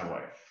check with my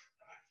wife.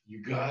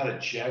 You gotta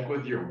check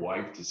with your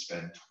wife to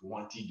spend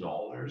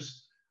 $20.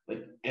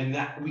 Like, and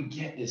that we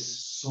get this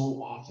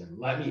so often.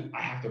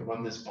 I have to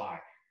run this by.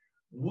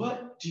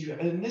 What do you,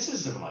 and this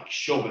isn't like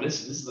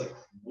chauvinistic. This is like,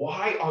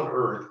 why on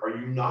earth are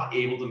you not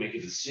able to make a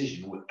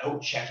decision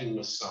without checking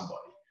with somebody?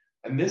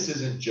 And this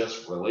isn't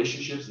just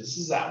relationships. This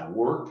is at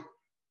work.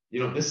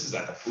 You know, this is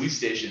at the police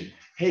station.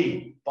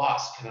 Hey,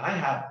 boss, can I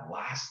have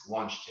last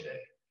lunch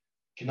today?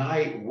 Can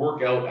I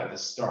work out at the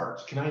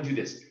start? Can I do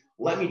this?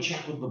 Let me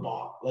check with the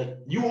boss. Like,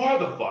 you are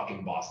the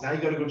fucking boss. Now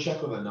you got to go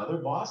check with another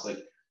boss. Like,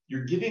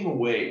 you're giving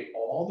away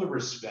all the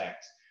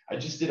respect. I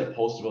just did a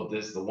post about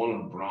this, the one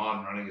with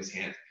Braun running his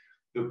hands.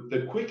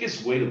 The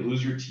quickest way to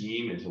lose your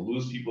team and to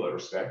lose people that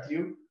respect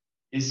you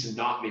is to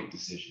not make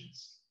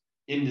decisions.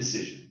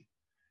 Indecision.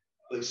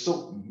 Like,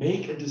 so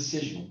make a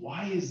decision.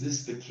 Why is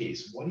this the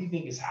case? What do you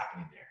think is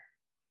happening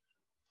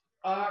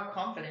there?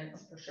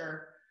 Confidence, for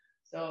sure.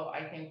 So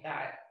I think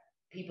that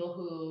people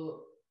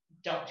who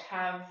don't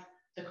have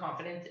the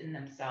confidence in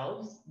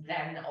themselves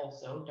then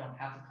also don't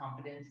have the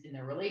confidence in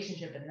their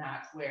relationship, and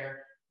that's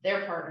where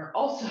their partner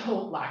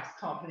also lacks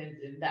confidence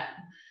in them.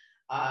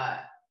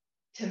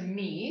 To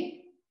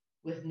me,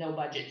 with no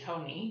budget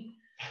Tony,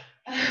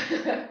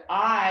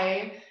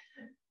 I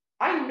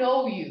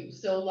know you.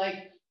 So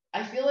like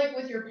I feel like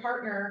with your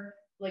partner,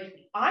 like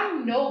I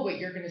know what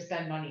you're gonna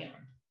spend money on.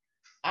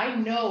 I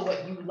know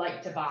what you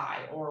like to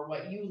buy or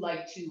what you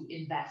like to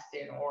invest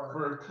in or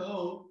For a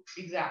coat.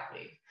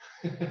 exactly.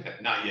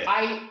 Not yet.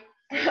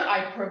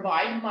 I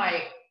provide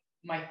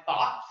my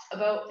thoughts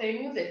about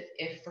things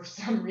if for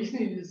some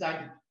reason you decide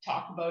to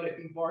talk about it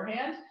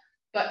beforehand.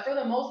 But for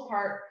the most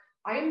part,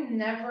 I'm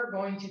never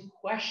going to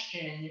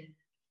question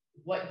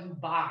what you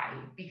buy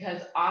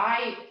because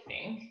I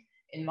think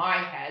in my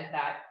head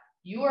that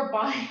you are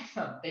buying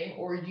something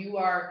or you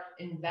are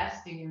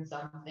investing in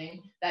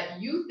something that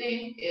you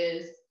think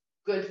is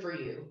good for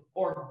you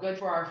or good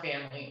for our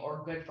family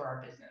or good for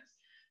our business.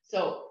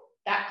 So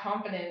that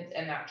confidence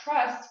and that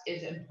trust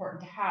is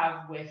important to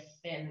have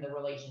within the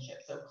relationship.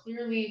 So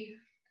clearly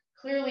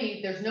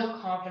there's no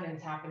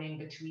confidence happening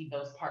between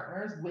those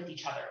partners with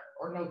each other,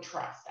 or no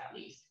trust at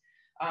least.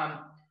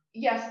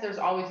 Yes, there's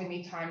always going to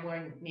be time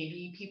when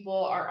maybe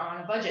people are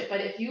on a budget,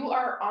 but if you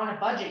are on a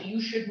budget,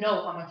 you should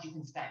know how much you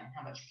can spend and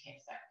how much you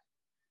can't spend.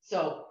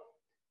 So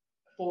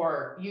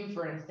for you,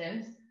 for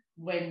instance,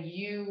 when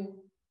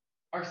you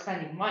are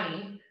spending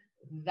money,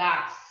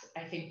 that's,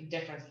 I think, the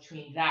difference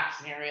between that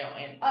scenario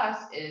and us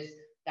is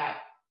that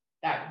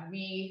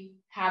we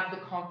have the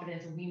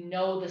confidence and we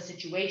know the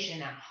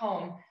situation at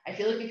home. I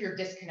feel like if you're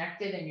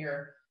disconnected and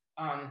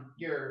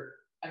you're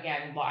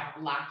again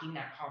lacking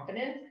that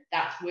confidence,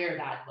 that's where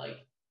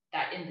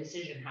that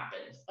indecision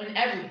happens on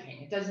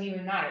everything. It doesn't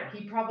even matter.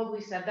 He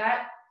probably said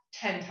that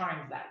 10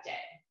 times that day,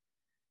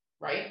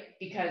 right?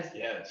 Because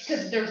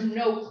there's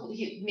no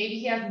maybe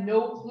he has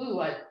no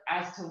clue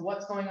as to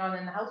what's going on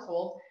in the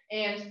household,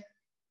 and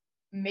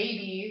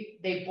maybe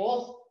they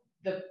both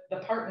the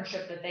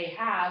partnership that they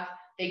have,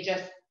 they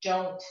just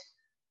they're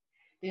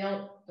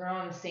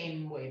on the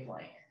same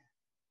wavelength.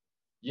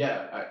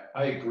 Yeah,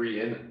 I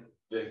agree. And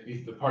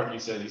the part you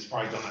said, he's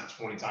probably done that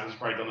 20 times, he's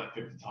probably done that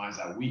 50 times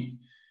that week.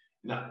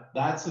 Now,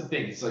 that's the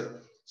thing. It's like,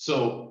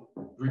 so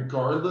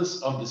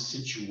regardless of the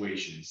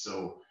situation,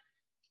 so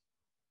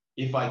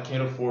if I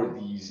can't afford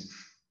these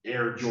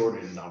Air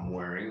Jordans I'm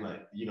wearing,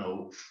 like,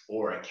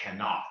 or I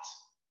cannot,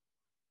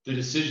 the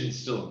decision is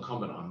still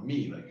incumbent on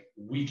me. Like,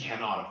 we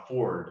cannot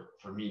afford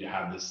for me to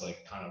have this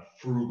like kind of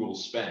frugal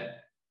spend,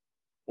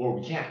 or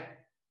we can't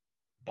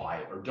buy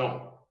it or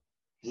don't.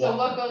 So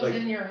what goes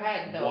in your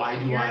head though? Why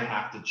do I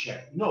have to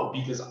check? No,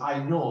 because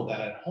I know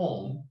that at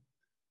home,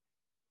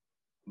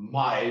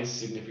 my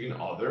significant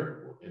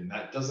other, and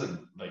that doesn't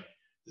like,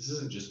 this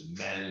isn't just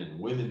men and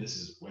women, this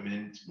is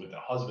women with a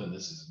husband,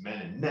 this is men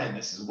and men,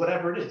 this is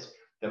whatever it is,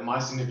 that my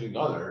significant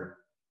other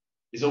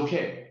is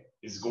okay,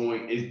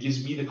 it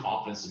gives me the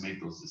confidence to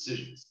make those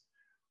decisions.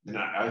 And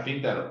I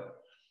think that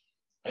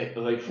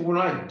like when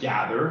I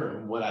gather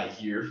and what I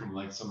hear from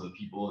like some of the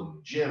people in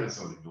the gym and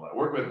some of the people I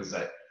work with is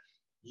that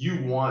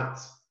you want,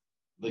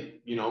 like,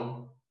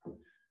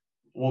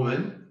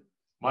 woman,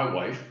 my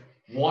wife,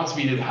 wants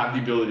me to have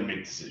the ability to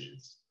make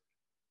decisions.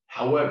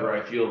 However,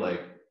 I feel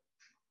like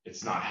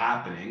it's not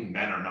happening.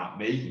 Men are not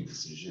making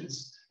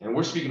decisions. And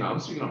I'm speaking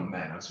of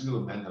men. I'm speaking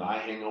of men that I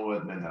hang out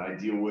with, men that I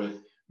deal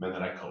with, men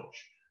that I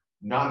coach.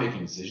 Not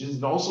making decisions.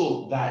 And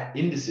also that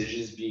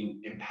indecision is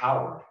being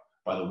empowered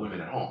by the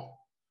women at home,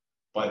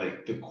 by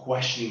the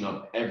questioning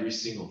of every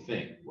single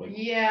thing. Like,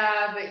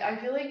 yeah, but I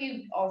feel like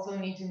you also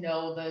need to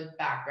know the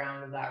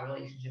background of that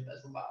relationship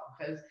as well,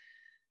 because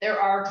there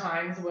are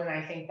times when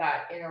I think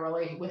that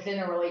within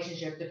a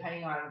relationship,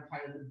 depending on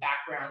kind of the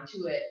background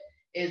to it,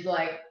 is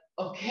like,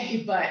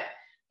 okay, but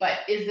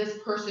is this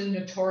person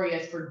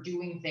notorious for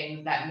doing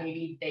things that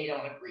maybe they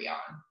don't agree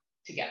on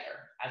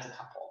together as a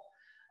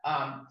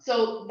couple?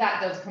 So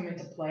that does come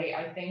into play,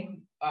 I think,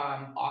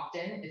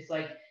 often. It's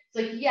like,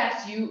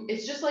 yes,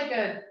 it's just like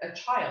a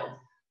child.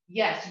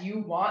 Yes,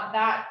 you want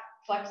that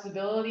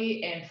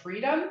flexibility and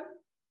freedom,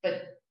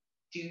 but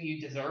do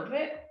you deserve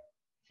it?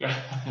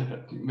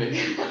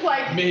 Maybe.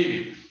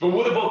 Maybe. But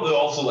what about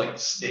also like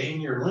stay in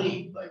your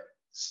lane? Like,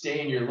 stay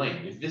in your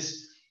lane.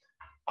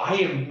 I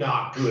am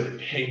not good at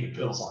paying the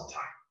bills on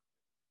time.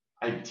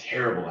 I'm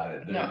terrible at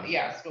it. No,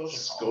 yeah,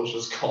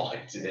 Scotia's calling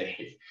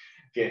today.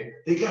 Okay,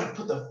 they gotta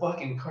put the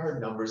fucking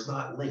card numbers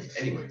not linked.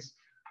 Anyways,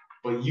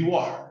 but you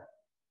are.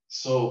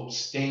 So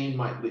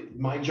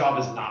my job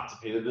is not to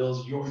pay the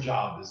bills. Your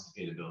job is to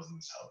pay the bills in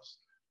this house.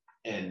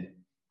 And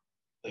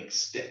like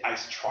I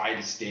try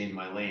to stay in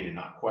my lane and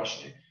not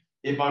question it.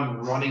 If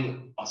I'm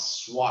running a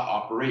SWAT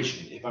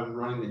operation, if I'm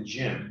running the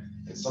gym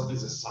and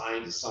something's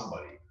assigned to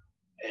somebody,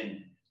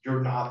 and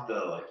you're not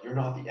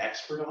the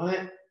expert on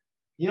it,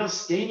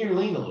 stay in your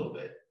lane a little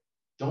bit.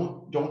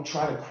 Don't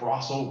try to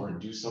cross over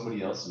and do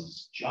somebody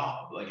else's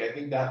job. Like, I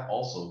think that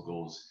also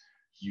goes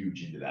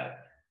huge into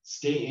that.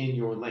 Stay in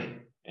your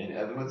lane. And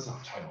that's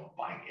not talking about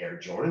buying Air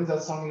Jordans.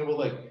 That's talking about,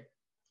 like,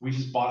 we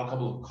just bought a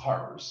couple of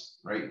cars,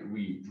 right?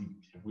 We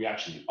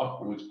actually, it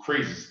was the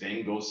craziest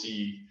thing. Go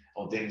see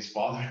well,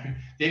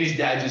 Danny's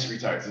dad just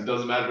retired, so it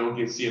doesn't matter. Don't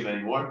get to see him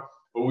anymore.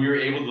 But we were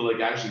able to like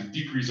actually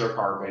decrease our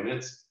car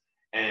payments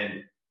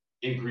and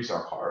increase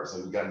our cars.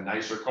 Like we got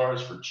nicer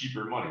cars for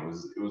cheaper money.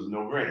 It was a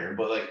no-brainer.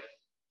 But like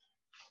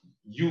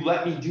you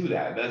let me do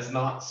that. That's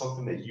not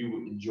something that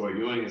you enjoy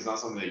doing. It's not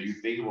something that you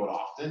think about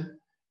often.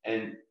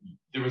 And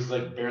there was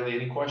like barely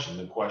any question.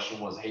 The question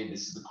was, hey,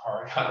 this is the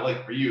car I got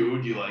like for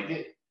you. Do you like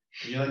it?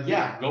 And you're like,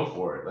 yeah, go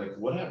for it. Like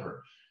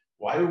whatever.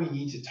 Why do we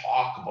need to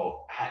talk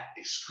about at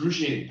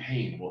excruciating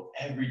pain about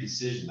every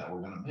decision that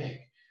we're going to make?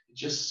 It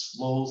just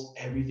slows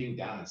everything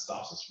down and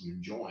stops us from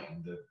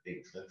enjoying the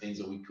things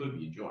that we could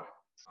be enjoying.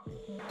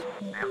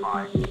 Stand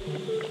by.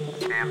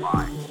 Stand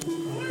by.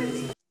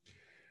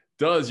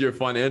 Does your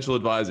financial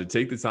advisor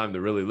take the time to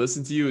really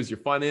listen to you? Is your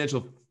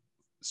financial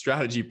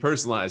strategy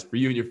personalized for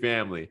you and your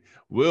family?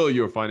 Will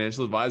your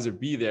financial advisor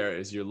be there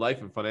as your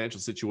life and financial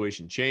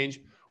situation change?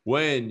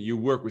 When you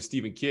work with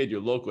Stephen Kidd, your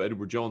local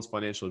Edward Jones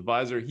financial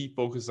advisor, he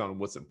focuses on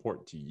what's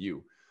important to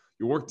you.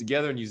 You work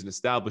together and use an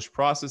established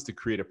process to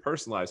create a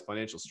personalized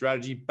financial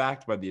strategy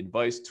backed by the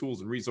advice,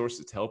 tools, and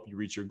resources to help you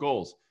reach your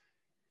goals.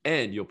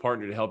 And you'll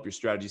partner to help your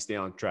strategy stay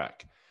on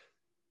track.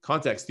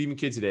 Contact Stephen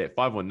Kidd today at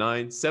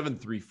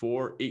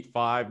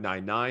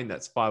 519-734-8599.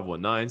 That's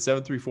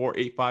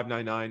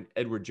 519-734-8599.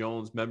 Edward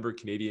Jones, member,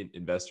 Canadian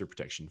Investor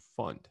Protection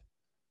Fund.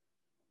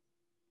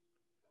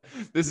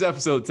 This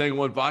episode of Tango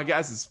One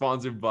Podcast is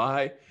sponsored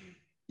by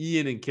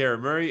Ian and Kara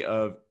Murray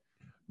of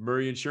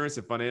Murray Insurance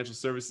and Financial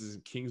Services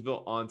in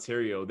Kingsville,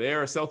 Ontario. They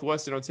are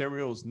Southwestern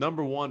Ontario's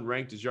 #1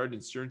 ranked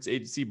Desjardins insurance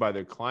agency by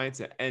their clients,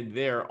 and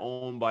they're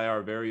owned by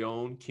our very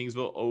own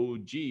Kingsville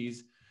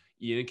OGs,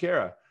 Ian and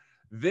Kara.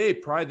 They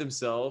pride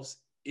themselves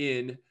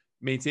in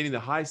maintaining the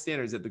high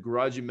standards that the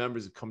Garage Gym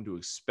members have come to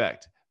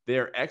expect. They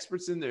are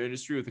experts in their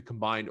industry with a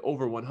combined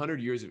over 100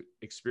 years of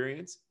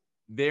experience.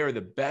 They are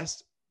the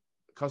best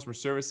customer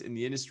service in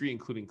the industry,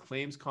 including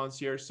claims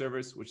concierge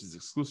service, which is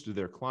exclusive to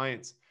their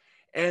clients.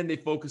 And they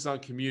focus on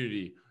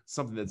community,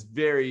 something that's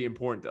very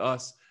important to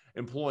us,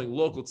 employing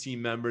local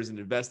team members and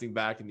investing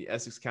back in the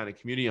Essex County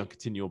community on a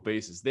continual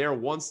basis. They are a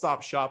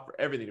one-stop shop for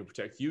everything to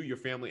protect you, your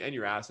family, and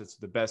your assets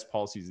with the best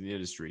policies in the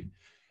industry.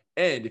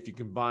 And if you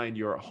combine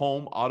your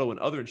home, auto, and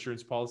other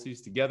insurance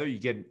policies together, you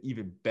get an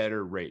even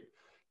better rate.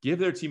 Give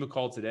their team a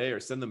call today or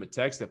send them a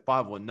text at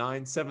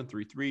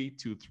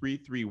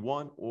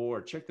 519-733-2331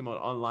 or check them out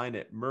online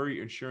at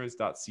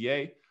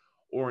murrayinsurance.ca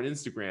or on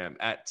Instagram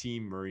at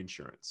Team Murray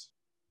Insurance.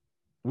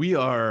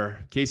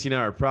 Casey and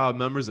I are proud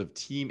members of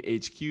Team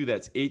HQ.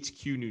 That's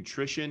HQ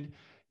Nutrition.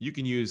 You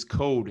can use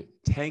code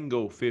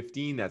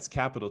TANGO15, that's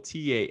capital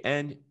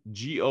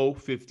TANGO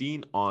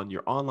 15 on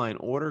your online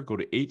order. Go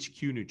to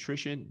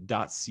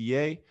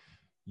hqnutrition.ca,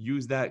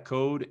 use that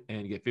code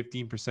and get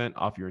 15%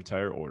 off your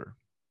entire order.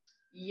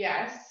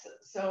 Yes.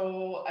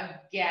 So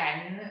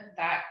again,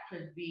 that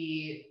could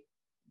be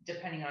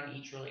depending on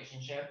each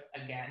relationship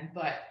again,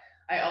 but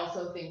I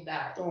also think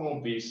that.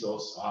 Don't be so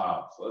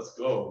soft. Let's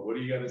go. What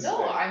do you got to say?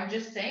 No, I'm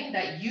just saying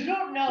that you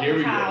don't know Here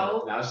we how.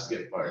 go. Now she's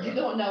getting fired You up.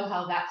 don't know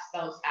how that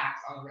spouse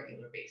acts on a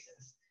regular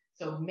basis.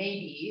 So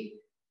maybe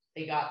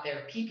they got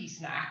their pee-pee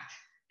smacked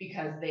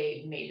because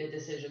they made a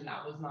decision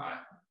that was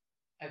not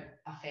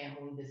a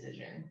family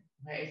decision.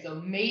 Okay, so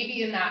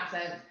maybe in that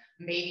sense,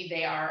 maybe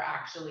they are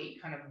actually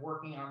kind of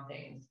working on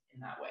things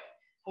in that way.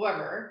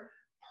 However,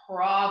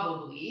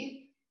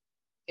 probably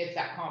it's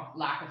that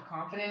lack of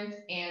confidence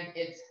and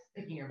it's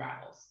picking your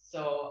battles.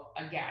 So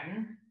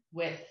again,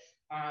 with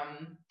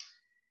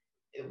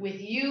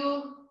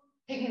you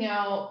picking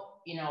out,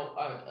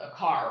 a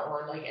car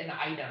or like an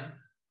item,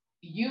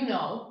 you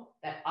know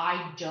that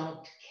I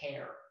don't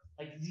care,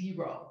 like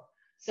zero.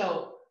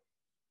 So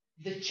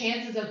the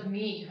chances of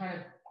me kind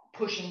of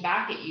pushing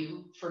back at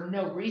you for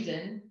no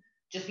reason,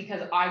 just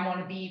because I want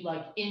to be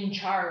like in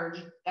charge,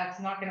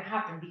 that's not going to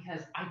happen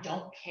because I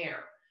don't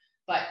care.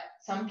 But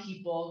some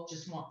people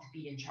just want to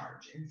be in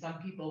charge, and some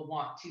people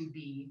want to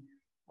be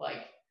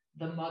like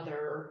the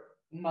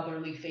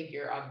motherly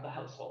figure of the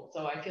household.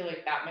 So I feel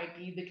like that might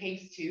be the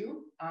case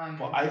too.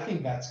 Well, I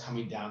think that's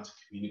coming down to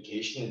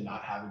communication and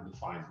not having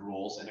defined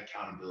rules and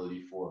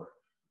accountability for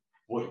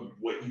what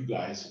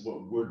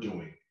we're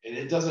doing. And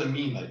it doesn't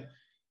mean like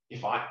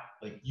if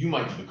you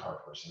might be the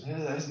car person.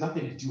 It has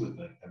nothing to do with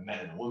like the men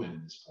and the women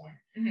at this point.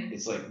 Mm-hmm.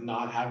 It's like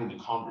not having the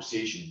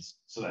conversations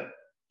so that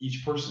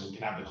each person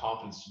can have the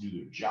confidence to do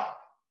their job.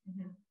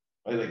 Mm-hmm.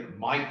 Right? Like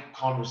my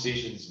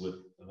conversations with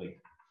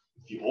like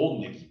the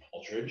old Nikki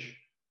Paltridge,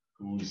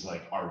 who's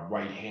like our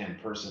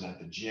right-hand person at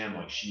the gym,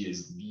 like she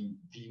is the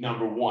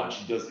number one.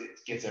 She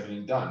gets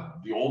everything done.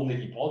 The old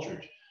Nikki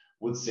Paltridge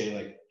would say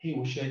like, hey,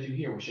 what should I do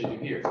here? What should I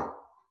do here?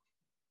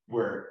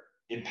 We're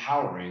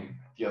empowering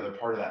the other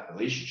part of that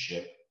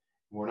relationship.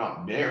 We're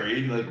not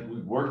married, like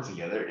we work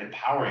together,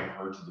 empowering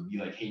her to be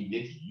like, hey,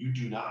 Nikki,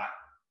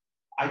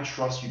 I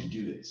trust you to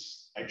do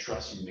this. I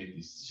trust you to make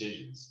these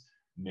decisions,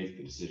 make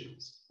the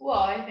decisions. Well,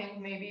 I think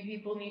maybe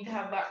people need to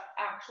have that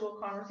actual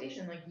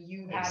conversation like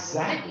you had with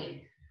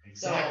Nikki. Exactly.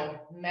 So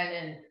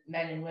men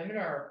and women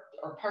or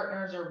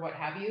partners or what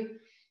have you,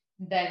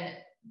 then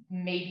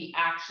maybe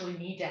actually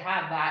need to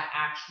have that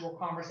actual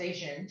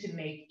conversation to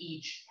make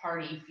each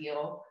party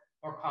feel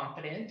more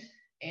confident.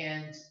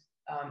 And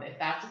if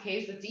that's the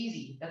case, that's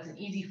easy. That's an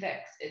easy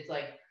fix. It's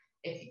like,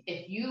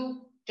 if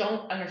you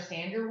don't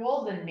understand your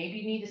role, then maybe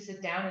you need to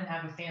sit down and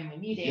have a family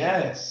meeting.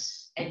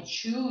 Yes. And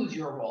choose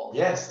your role.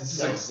 Yes, this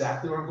is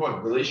exactly where I'm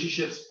going.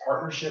 Relationships,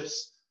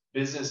 partnerships,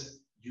 business,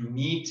 you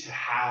need to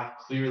have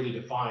clearly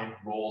defined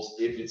roles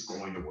if it's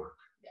going to work.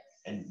 Yes.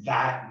 And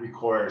that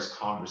requires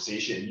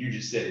conversation. You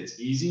just said it's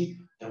easy.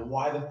 Then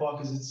why the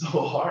fuck is it so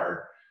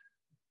hard?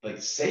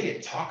 Like, say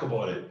it, talk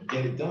about it,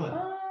 get it done.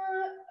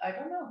 I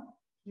don't know.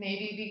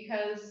 Maybe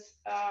because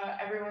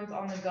everyone's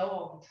on the go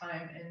all the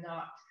time and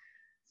not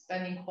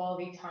spending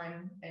quality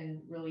time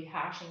and really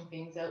hashing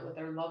things out with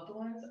their loved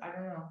ones. I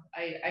don't know.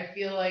 I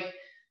feel like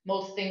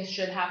most things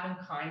should happen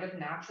kind of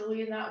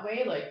naturally in that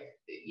way. Like,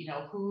 you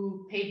know,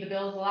 who paid the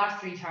bills the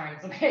last 3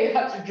 times? Okay,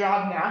 that's your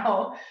job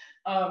now.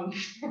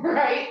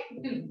 Right?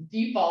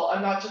 Default.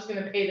 I'm not just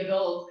going to pay the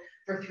bills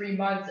for 3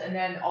 months and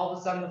then all of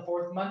a sudden the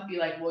 4th month be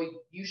like, well,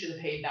 you should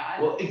have paid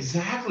that. Well,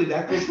 exactly.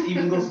 That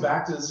goes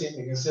back to the same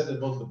thing I said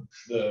about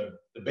the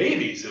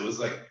babies. It was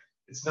like,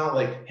 it's not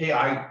like, hey,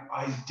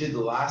 I did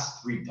the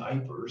last 3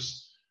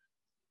 diapers.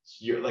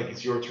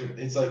 It's your turn.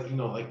 It's like, you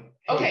know, like,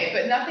 hey, okay,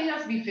 but nothing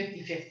has to be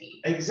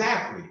 50-50.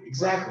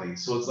 Exactly.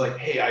 So it's like,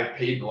 hey, I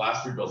paid the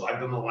last 3 bills.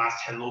 I've done the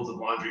last 10 loads of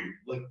laundry.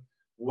 Like,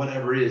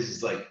 whatever it is,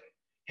 it's like,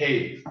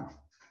 hey,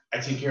 I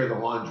take care of the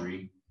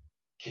laundry.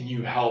 Can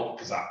you help?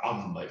 Because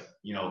I'm like,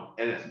 you know,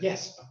 and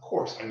yes, of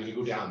course, I'm going to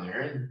go down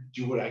there and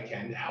do what I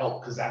can to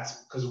help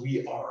because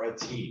we are a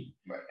team.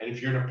 Right. And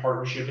if you're in a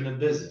partnership in a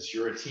business,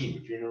 you're a team.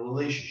 If you're in a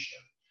relationship,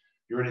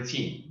 you're in a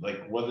team.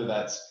 Like, whether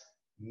that's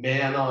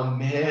man on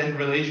man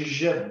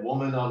relationship,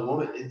 woman on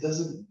woman, that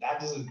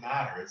doesn't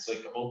matter. It's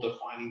like about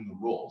defining the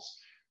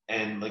roles.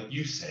 And like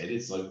you said,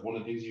 it's like one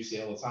of the things you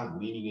say all the time,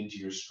 leaning into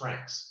your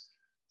strengths.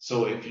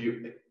 So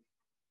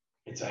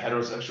it's a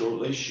heterosexual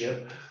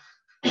relationship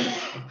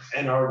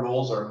and our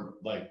roles are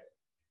like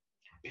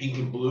pink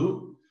and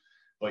blue,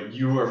 but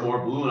you are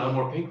more blue and I'm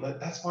more pink,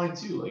 that's fine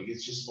too. Like,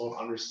 it's just about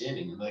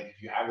understanding. And like,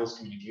 if you have those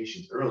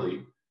communications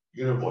early,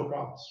 you're going to avoid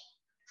problems.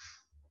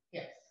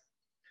 Yes.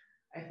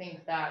 I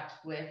think that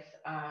with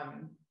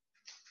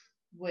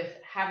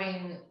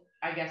having,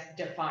 I guess,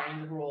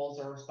 defined roles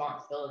or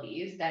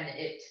responsibilities, then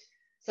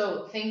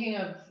so thinking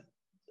of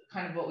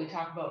kind of what we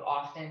talk about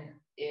often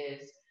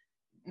is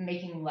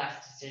making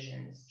less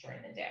decisions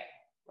during the day,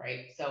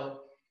 right?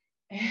 So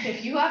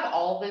if you have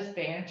all this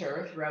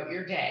banter throughout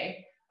your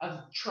day of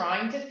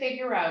trying to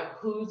figure out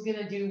who's going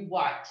to do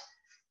what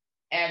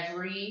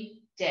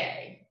every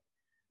day,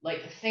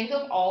 like, think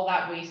of all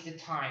that wasted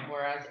time.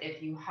 Whereas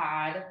if you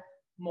had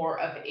more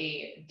of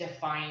a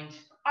defined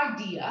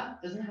idea,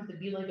 doesn't have to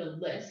be like a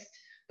list,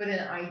 but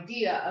an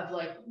idea of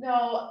like,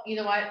 no, you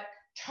know what,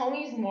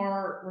 Tony's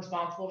more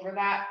responsible for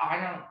that.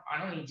 I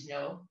don't need to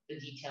know the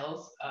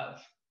details of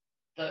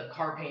the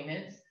car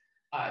payments.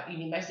 You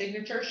need my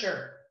signature?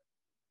 Sure.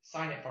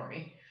 Sign it for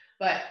me.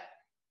 But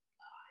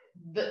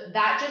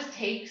that just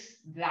takes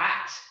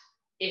that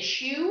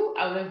issue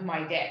out of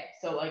my day.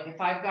 So like, if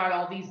I've got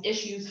all these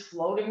issues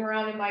floating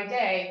around in my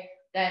day,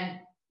 then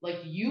like,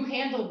 you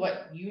handle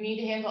what you need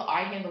to handle,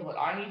 I handle what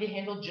I need to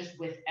handle, just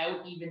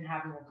without even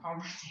having a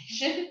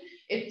conversation.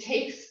 It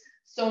takes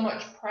so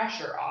much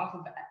pressure off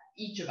of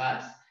each of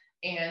us,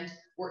 and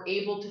we're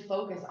able to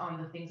focus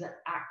on the things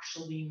that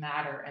actually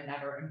matter and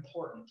that are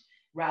important,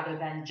 rather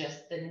than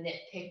just the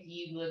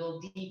nitpicky little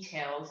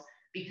details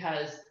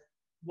because,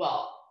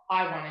 well,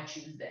 I want to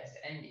choose this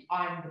and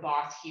I'm the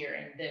boss here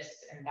and this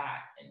and that,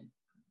 and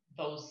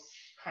those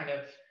kind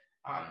of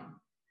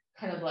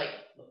like,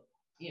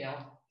 you know,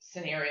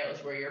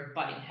 scenarios where you're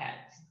butting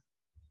heads.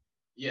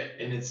 Yeah,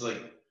 and it's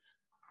like,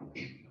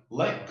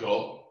 let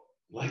go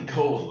a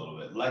little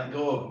bit, let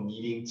go of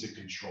needing to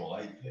control.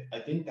 I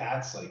think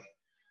that's like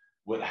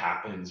what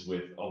happens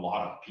with a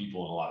lot of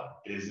people and a lot of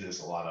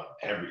business, a lot of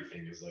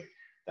everything, is like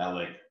that,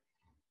 like,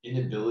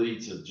 inability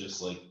to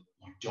just, like,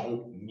 you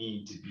don't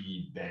need to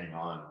be bang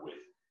on with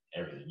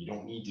everything. You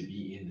don't need to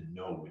be in the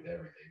know with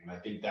everything. And I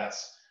think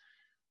that's,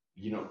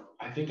 you know,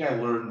 I think I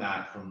learned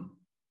that from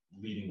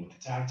leading with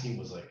the tag team.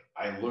 Was like,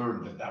 I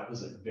learned that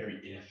was a very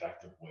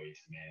ineffective way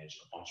to manage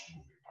a bunch of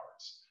moving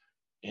parts.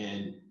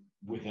 And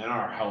within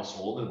our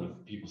household and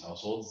with people's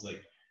households,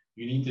 like,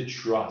 you need to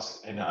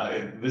trust. And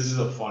this is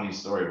a funny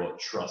story about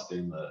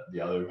trusting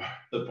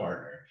the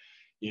partner.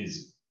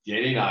 Is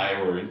Danny and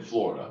I were in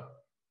Florida,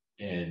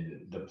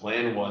 and the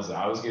plan was that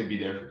I was going to be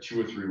there for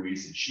 2 or 3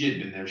 weeks, and she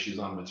had been there. She was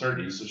on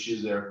maternity, so she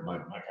was there. My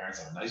parents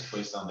have a nice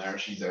place down there.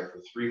 She's there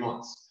for 3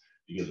 months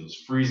because it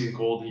was freezing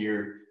cold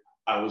here.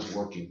 I was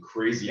working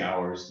crazy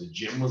hours. The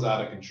gym was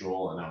out of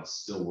control, and I was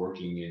still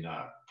working in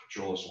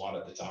patrol or SWAT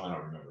at the time. I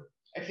don't remember.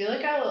 I feel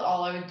like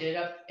all I did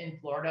up in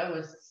Florida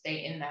was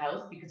stay in the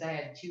house because I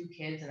had 2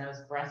 kids and I was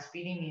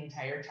breastfeeding the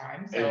entire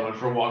time. And So went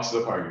for walks to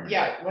the park.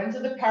 yeah, went to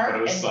the park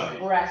and sunny.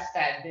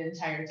 breastfed the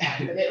entire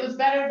time. But it was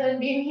better than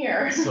being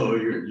here. So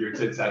your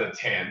tits had a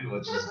tan,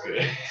 which is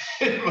good.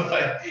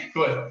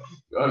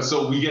 but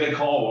so we get a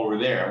call while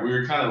we're there. We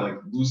were kind of like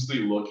loosely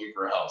looking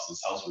for a house.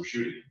 This house we're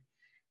shooting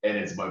in, and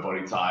it's my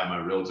buddy Ty, my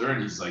realtor,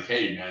 and he's like,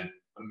 "Hey man,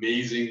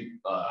 amazing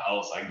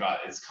house I got.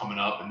 It's coming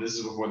up, and this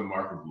is before the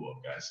market blew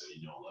up, guys. So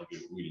like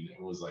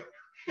it was like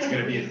it's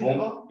gonna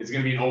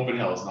be an open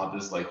house, not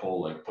this like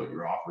whole like put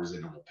your offers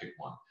in and we'll pick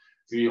one.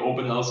 It's gonna be an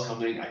open house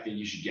coming. I think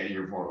you should get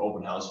here for an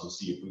open house. We'll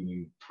see if we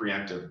can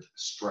preemptive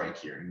strike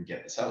here and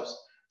get this house."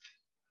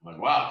 I'm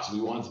like, wow, because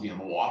we want it to be on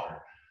the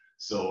water.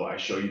 So I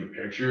show you the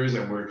pictures,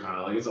 and we're kind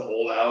of like, it's an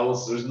old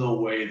house. There's no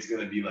way it's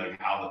gonna be like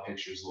how the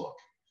pictures look.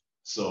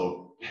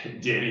 So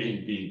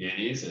Danny, being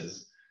Danny,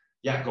 says,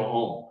 yeah, go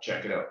home,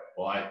 check it out.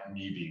 Well,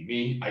 me being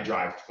me, I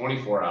drive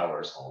 24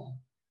 hours home.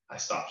 I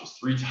stop just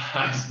 3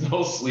 times,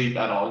 no sleep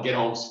at all. Get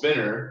home,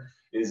 spinner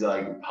is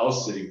like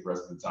house sitting for the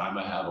rest of the time.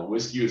 I have a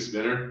whiskey, a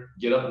spinner,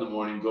 get up in the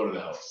morning, go to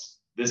the house.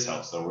 This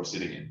house that we're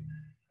sitting in.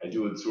 I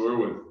do a tour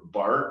with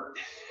Bart,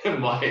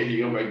 my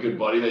good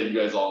buddy that you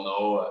guys all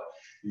know.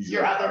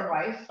 Your other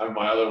wife. I'm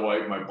my other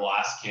wife, my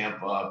blast camp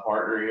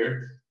partner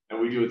here.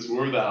 And we do a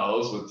tour of the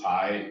house with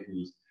Ty,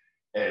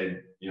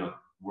 and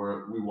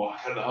we walk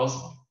out of the house.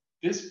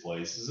 This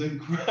place is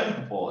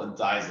incredible. And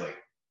Ty's like,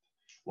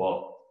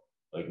 well,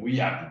 like we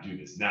have to do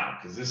this now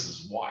because this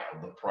is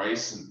wild. The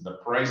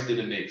price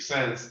didn't make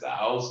sense. The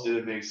house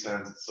didn't make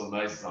sense. It's so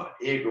nice. It's on an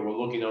acre. We're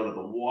looking out of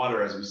the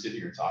water as we sit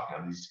here talking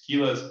about these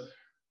tequilas.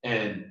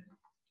 And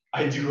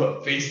I do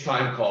a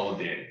FaceTime call with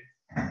Danny.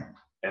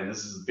 And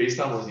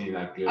FaceTime wasn't even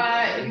that good.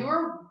 Right? You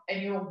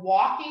were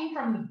walking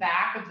from the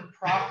back of the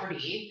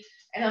property.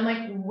 And I'm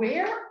like,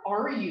 where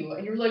are you?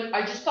 And you're like,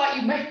 I just thought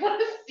you might want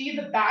to see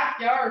the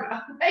backyard.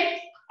 I'm like,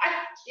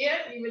 I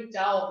can't even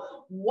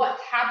tell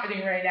what's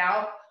happening right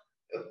now.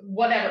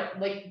 Whatever,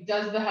 like,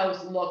 does the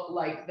house look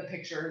like the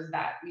pictures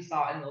that we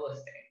saw in the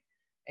listing?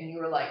 And you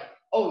were like,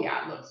 oh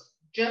yeah, it looks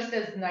just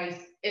as nice,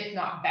 if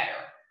not better.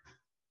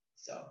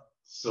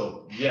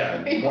 So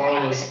yeah, the moral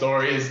of the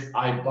story is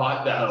I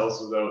bought the house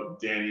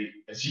without Danny.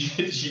 And she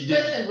did.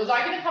 Listen, was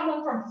I going to come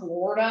home from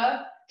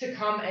Florida to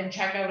come and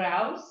check out a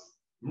house?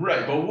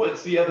 Right, but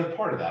what's the other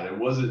part of that? It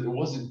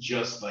wasn't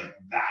just like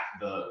that,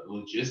 the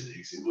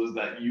logistics. It was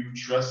that you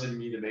trusted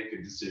me to make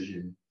a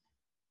decision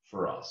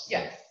for us.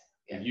 Yes.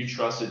 And you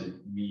trusted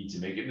me to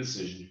make a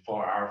decision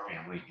for our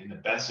family in the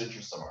best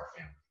interest of our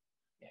family.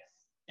 Yes.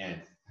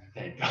 And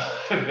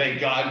thank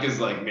God, because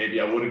like maybe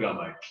I would have got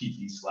my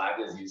PT slack,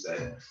 as you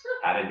said,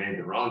 had I made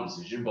the wrong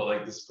decision. But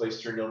like this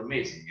place turned out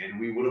amazing, and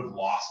we would have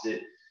lost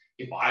it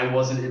if I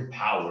wasn't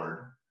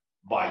empowered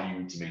by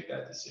you to make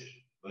that decision.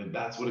 Like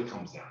that's what it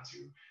comes down to.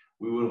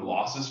 We would have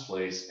lost this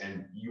place,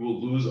 and you will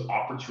lose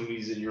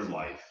opportunities in your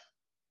life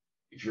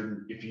if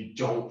you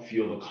don't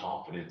feel the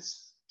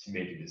confidence to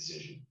make a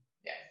decision.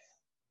 Yes.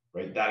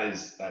 Right.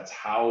 That's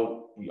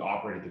how we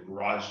operate at the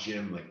garage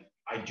gym. Like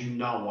I do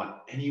not want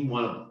any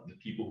one of the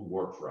people who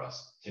work for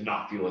us to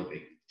not feel like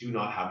they do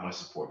not have my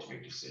support to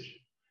make a decision.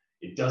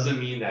 It doesn't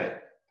mean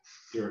that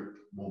there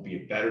won't be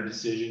a better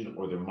decision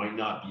or there might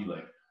not be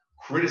like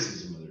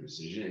criticism of the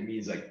decision. It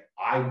means like,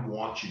 I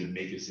want you to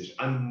make a decision.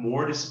 I'm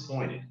more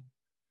disappointed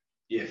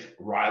if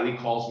Riley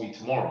calls me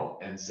tomorrow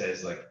and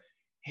says like,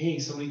 hey,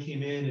 somebody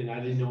came in and I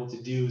didn't know what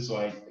to do. So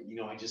I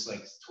just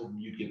like told them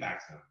you'd get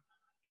back to them.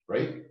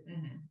 Right?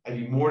 Mm-hmm. I'd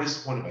be more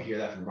disappointed if I hear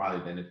that from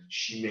Riley than if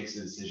she makes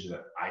a decision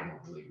that I don't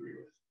really agree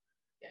with.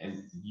 Yes.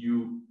 And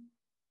you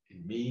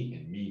and me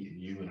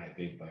and you, and I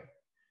think like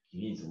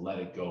you need to let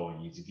it go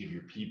and you need to give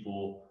your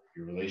people,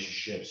 your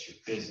relationships, your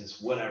business,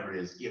 whatever it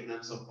is, give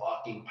them some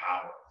fucking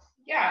power.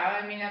 Yeah,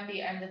 I mean, at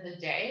the end of the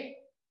day,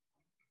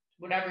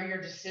 whatever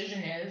your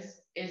decision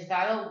is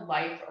that a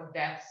life or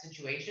death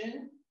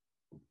situation?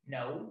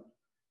 No.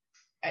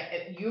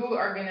 You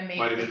are going to make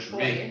the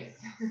choice.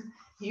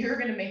 You're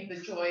going to make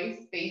the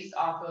choice based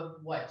off of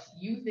what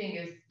you think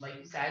is, like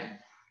you said,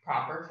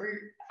 proper for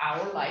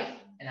our life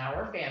and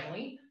our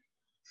family.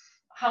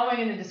 How am I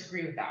going to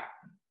disagree with that?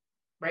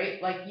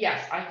 Right? Like,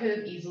 yes, I could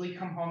have easily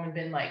come home and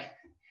been like,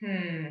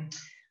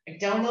 I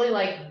don't really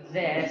like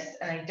this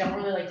and I don't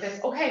really like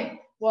this. Okay,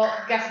 well,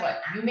 guess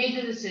what? You made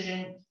the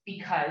decision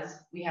because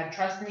we have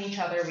trust in each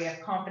other. We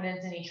have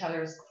confidence in each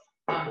other's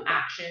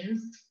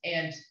actions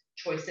and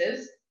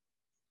choices.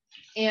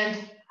 And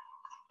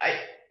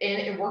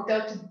it worked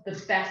out to the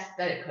best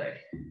that it could.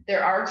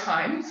 There are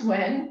times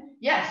when,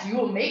 yes, you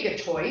will make a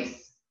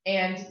choice.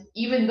 And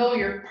even though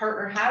your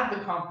partner has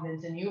the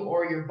confidence in you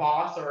or your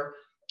boss or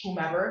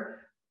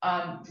whomever,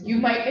 you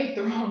might make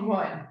the wrong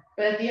one.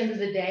 But at the end of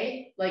the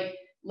day, like,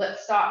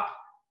 let's stop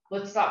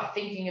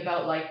thinking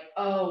about like,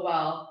 oh,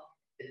 well,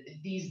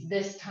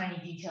 this tiny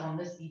detail and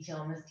this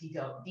detail and this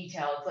detail.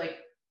 It's like,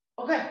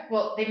 okay,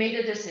 well, they made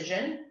a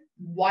decision.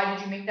 Why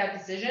did you make that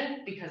decision?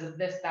 Because of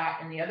this, that,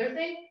 and the other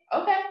thing?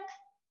 Okay,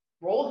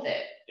 roll with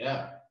it.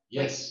 Yeah.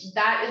 Yes. Like,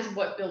 that is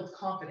what builds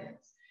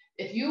confidence.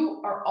 If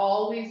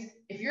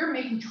you're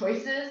making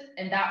choices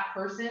and that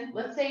person,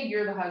 let's say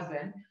you're the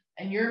husband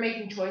and you're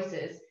making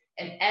choices,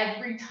 and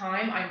every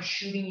time I'm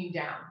shooting you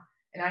down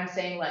and I'm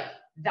saying like,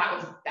 that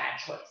was a bad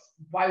choice.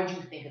 Why would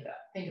you think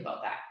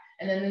about that?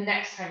 And then the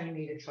next time you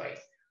made a choice,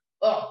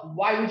 oh,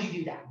 why would you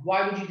do that?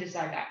 Why would you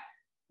decide that?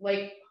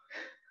 Like,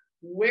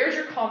 where's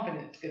your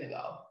confidence gonna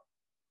go?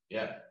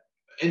 Yeah.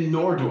 And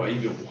nor do I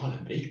even want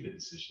to make the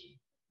decision,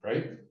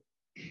 right?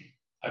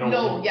 I don't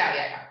No, want,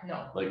 yeah.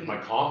 No. like my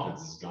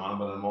confidence is gone,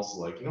 but I'm also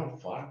like,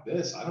 fuck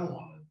this. I don't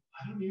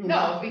even No,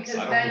 want because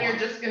this. then you're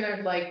just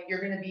gonna like,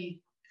 you're gonna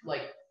be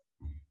like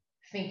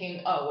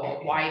thinking, oh, well,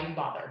 why even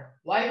bother?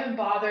 Why even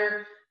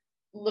bother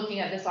looking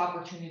at this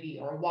opportunity?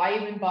 Or why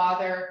even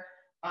bother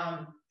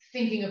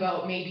thinking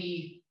about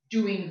maybe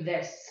doing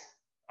this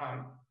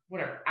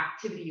whatever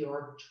activity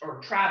or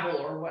travel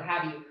or what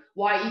have you?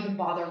 Why even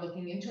bother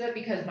looking into it?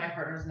 Because my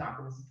partner's not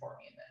going to support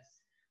me in this.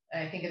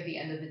 And I think at the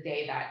end of the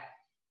day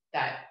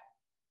that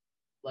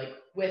like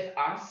with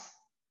us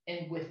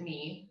and with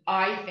me,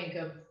 I think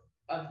of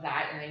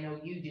that, and I know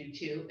you do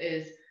too,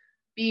 is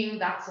being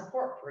that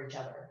support for each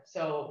other.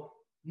 So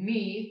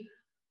me,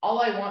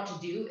 all I want to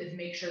do is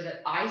make sure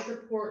that I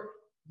support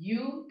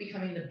you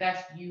becoming the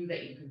best you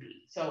that you can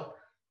be. So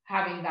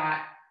having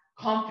that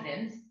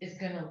confidence is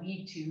going to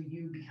lead to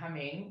you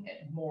becoming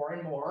more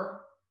and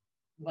more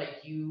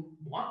like you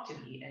want to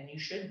be and you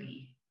should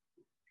be.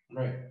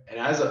 Right. And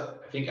I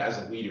think as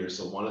a leader,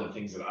 so one of the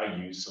things that I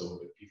use, so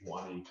if people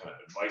want any kind of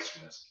advice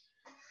from this,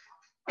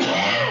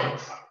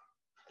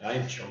 I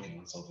am choking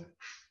on something.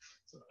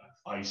 So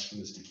ice from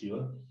this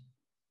tequila.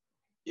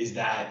 Is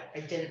that I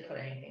didn't put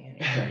anything in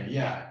it.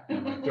 Yeah,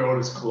 my throat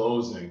is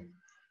closing.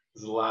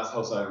 This is the last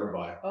house I ever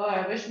buy. Oh,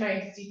 I wish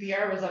my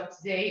CPR was up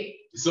to date.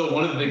 So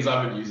one of the things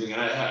I've been using, and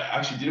I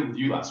actually did it with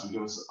you last week. It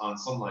was on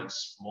some like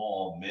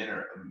small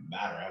matter.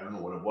 I don't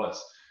know what it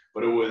was,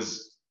 but it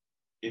was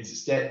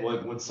instead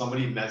like when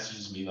somebody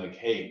messages me like,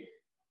 "Hey,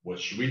 what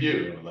should we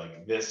do?"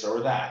 Like this or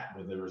that,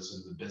 whether it's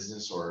in the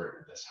business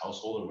or this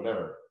household or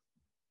whatever.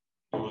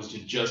 It was to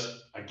just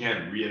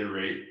again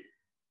reiterate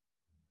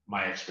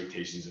my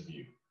expectations of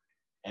you,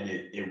 and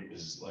it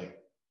was like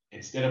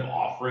instead of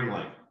offering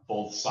like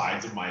both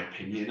sides of my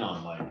opinion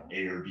on like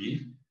A or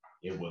B,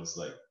 it was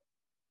like,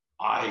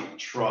 I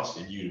trust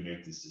in you to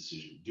make this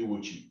decision. Do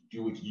what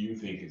you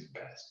think is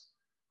best.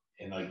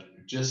 And like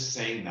just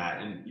saying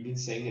that, and even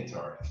saying it to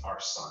our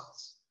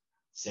sons,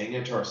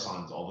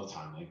 all the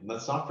time. Like,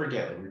 let's not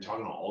forget, like we're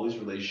talking about all these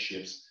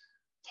relationships.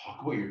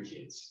 Talk about your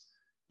kids.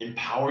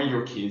 Empower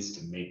your kids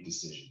to make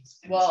decisions.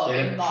 And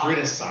instead of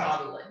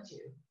criticizing, model it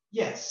too.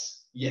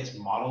 Yes,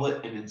 model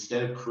it, and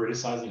instead of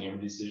criticizing every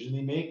decision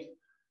they make,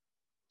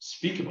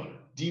 speak about it,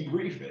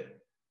 debrief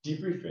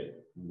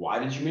it. Why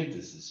did you make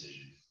this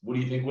decision? What do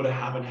you think would have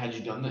happened had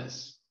you done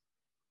this?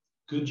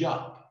 Good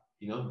job,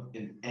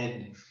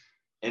 and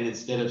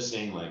instead of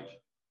saying like,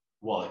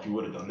 well, if you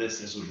would have done this,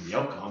 this would be the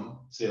outcome,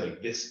 say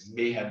like, this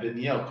may have been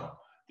the outcome.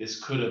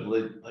 This could have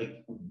led,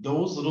 like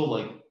those little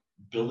like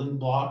building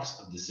blocks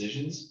of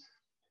decisions.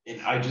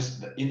 And I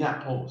just, in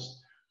that post,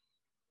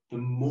 the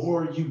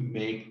more you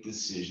make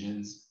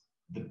decisions,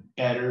 the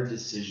better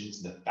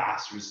decisions, the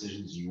faster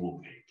decisions you will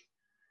make.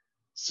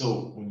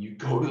 So when you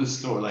go to the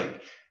store,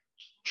 like,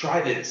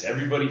 try this.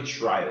 Everybody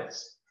try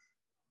this.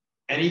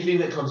 Anything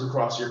that comes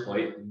across your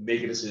plate,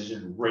 make a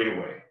decision right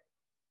away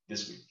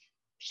this week.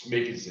 Just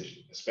make a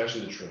decision,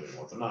 especially the trivial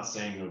ones. I'm not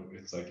saying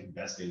it's like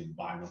investing in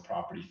buying a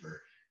property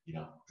for,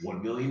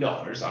 $1 million.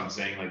 I'm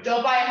saying like,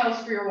 don't buy a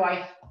house for your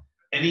wife.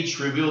 Any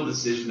trivial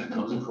decision that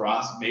comes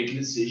across, make a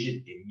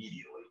decision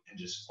immediately and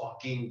just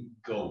fucking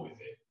go with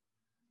it.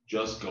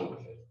 Just go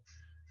with it.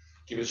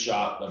 Give it a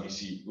shot. Let me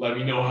see. Let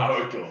me know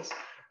how it goes.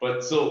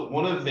 But so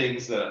one of the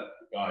things that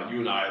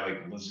you and I,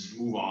 like, let's just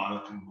move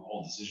on from the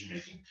whole decision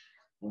making.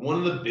 One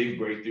of the big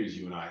breakthroughs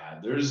you and I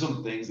had, there's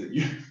some things that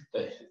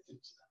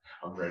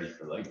I'm ready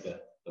for like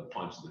the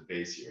punch in the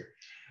face here.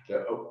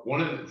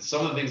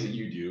 Some of the things that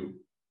you do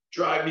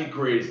drive me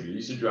crazy. They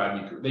used to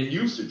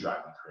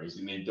drive me crazy,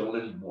 and they don't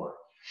anymore.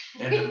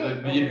 And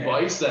the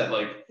advice that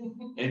like,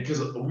 and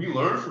because we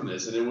learned from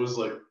this, and it was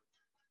like,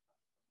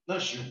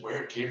 not sure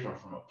where it came from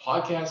a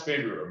podcast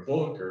maybe or a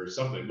book or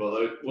something,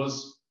 but it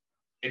was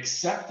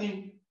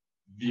accepting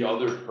the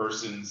other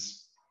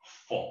person's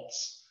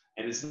faults.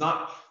 And it's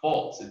not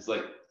faults, it's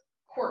like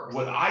quirks.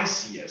 What I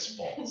see as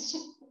faults.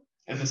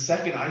 And the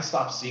second I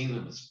stop seeing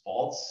them as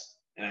faults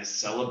and I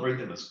celebrate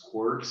them as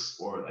quirks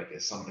or like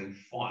as something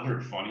fun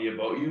or funny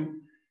about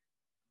you,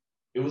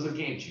 it was a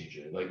game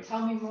changer. Like,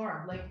 tell me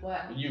more. Like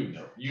what? You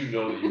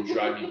know that you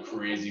drive me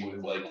crazy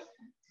with like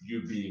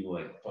you being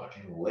like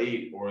fucking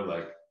late or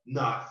like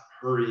not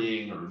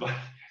hurrying or like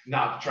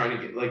not trying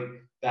to get like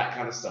that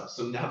kind of stuff.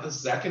 So now the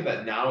second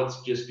that now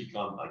it's just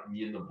become like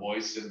me and the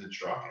boys sit in the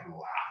truck and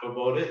laugh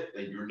about it,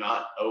 that you're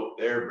not out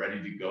there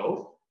ready to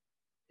go,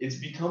 it's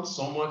become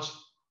so much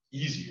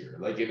easier.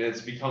 Like, and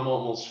it's become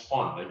almost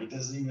fun. Like, it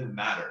doesn't even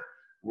matter.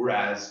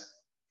 Whereas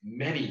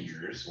many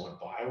years went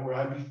by where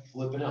I'd be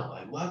flipping out,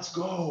 like, let's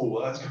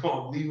go,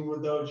 I'm leaving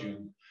without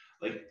you.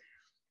 Like,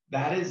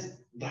 that is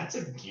that's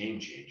a game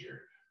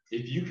changer.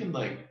 If you can,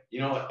 like,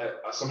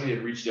 somebody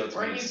had reached out to me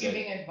Weren't and you said,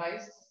 giving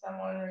advice to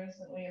someone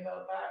recently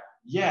about that?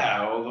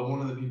 yeah, although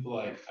one of the people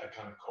I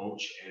kind of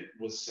coach, it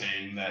was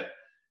saying that,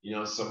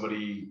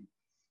 somebody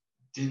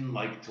didn't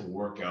like to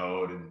work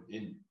out,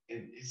 and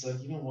it's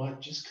like, you know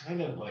what, just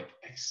kind of like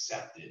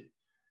accept it.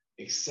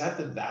 Accept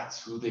that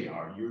that's who they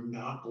are. You're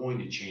not going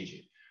to change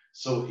it.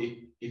 So if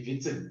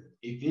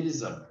it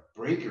is a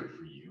breaker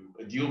for you,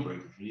 a deal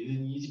breaker for you,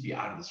 then you need to be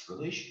out of this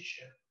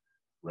relationship,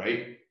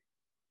 right?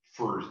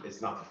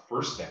 It's not the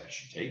first step you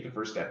should take. The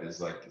first step is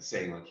like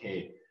saying like,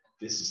 hey,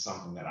 this is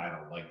something that I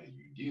don't like that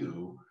you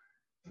do,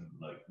 and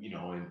like,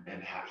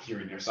 and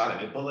hearing their side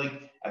of it. But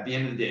like at the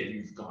end of the day,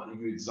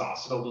 you've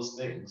exhausted all those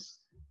things,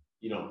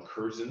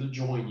 encourage them to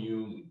join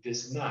you,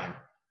 this and that,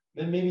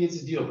 then maybe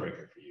it's a deal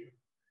breaker for you.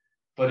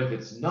 But if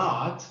it's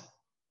not,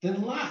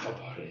 then laugh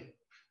about it,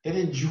 then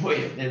enjoy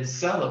it, then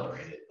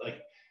celebrate it.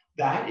 Like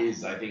that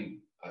is, I think,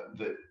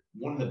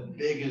 one of the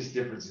biggest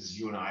differences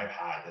you and I have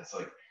had. That's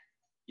like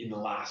in the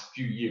last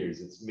few years,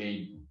 it's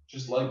made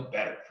just life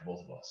better for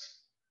both of us.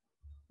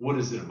 What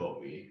is it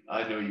about me?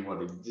 I know you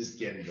want to just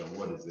get into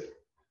what is it?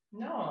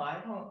 No, I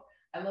don't.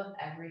 I love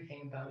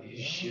everything about you.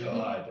 You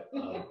should.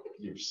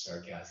 You're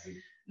sarcastic.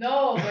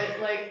 No, but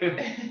like,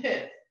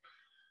 if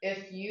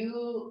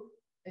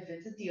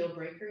it's a deal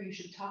breaker, you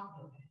should talk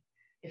about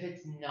it. If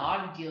it's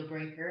not a deal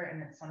breaker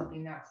and it's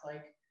something that's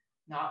like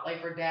not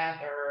life or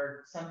death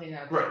or something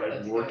that's right, like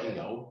that's working good.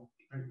 out.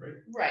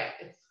 Right.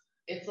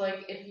 It's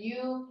like if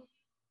you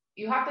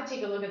have to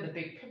take a look at the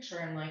big picture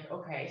and like,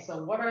 okay,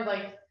 so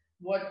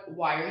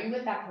why are you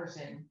with that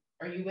person?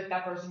 Are you with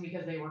that person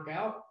because they work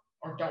out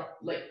or don't,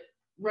 like,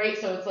 right?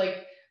 So it's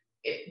like,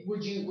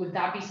 would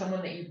that be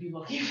someone that you'd be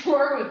looking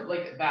for with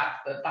like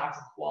that's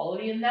a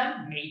quality in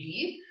them?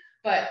 Maybe.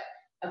 But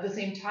at the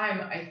same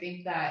time, I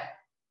think that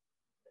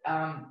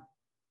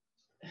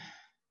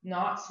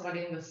not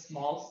sweating the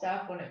small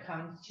stuff when it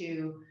comes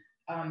to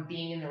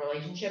being in the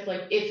relationship.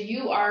 Like if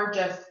you are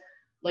just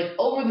like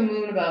over the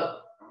moon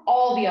about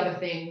all the other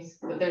things,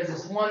 but there's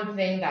this one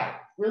thing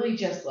that really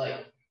just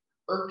like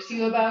irks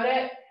you about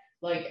it,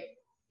 like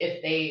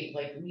if they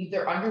like leave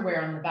their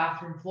underwear on the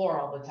bathroom floor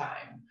all the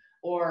time,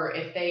 or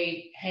if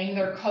they hang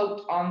their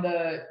coat on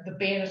the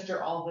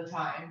banister all the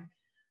time.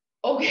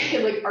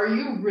 Okay, like, are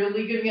you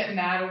really gonna get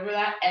mad over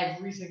that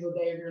every single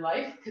day of your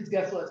life? Because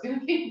guess what? It's gonna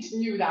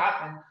continue to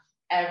happen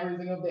every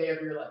single day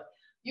of your life.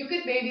 You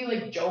could maybe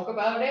like joke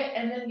about it,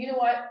 and then you know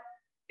what?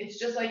 It's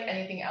just like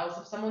anything else.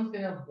 If someone's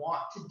gonna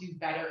want to do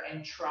better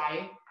and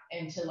try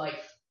and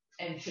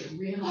to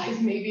realize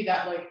maybe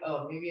that like,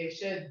 oh, maybe I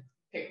should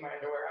pick my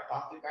underwear up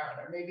off the ground,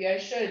 or maybe I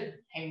should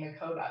hang my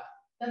coat up,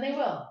 then they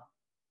will.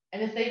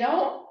 And if they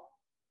don't,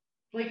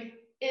 like,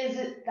 is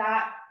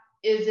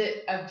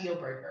it a deal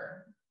breaker?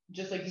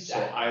 Just like you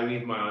said. So I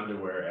leave my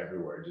underwear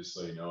everywhere, just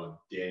so you know. And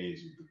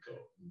Danny's with the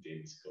coat.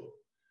 Danny's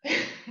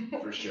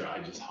coat. For sure, I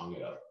just hung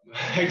it up.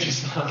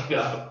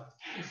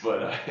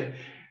 But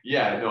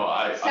yeah, no,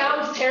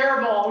 Sounds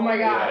terrible. Oh my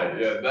god.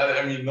 Yeah.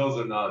 That, those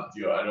are not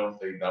deal. I don't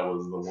think that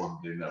was the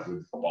one thing that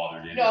would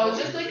bother you. No, it's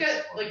just like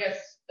a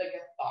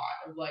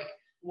thought of like,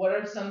 what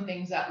are some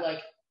things that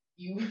like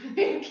you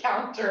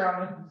encounter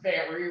on a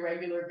very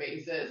regular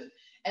basis,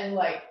 and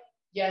like,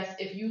 yes,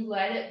 if you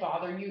let it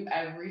bother you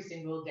every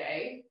single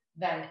day,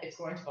 then it's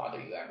going to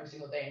bother you every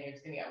single day, and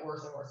it's going to get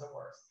worse and worse and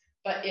worse.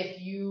 But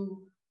if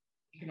you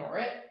ignore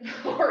it,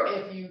 or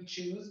if you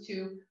choose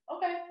to,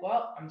 okay,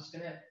 well, I'm just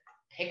gonna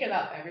pick it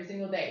up every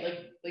single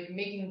day, like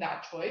making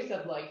that choice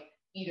of like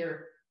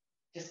either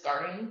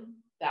discarding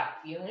that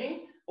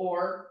feeling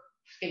or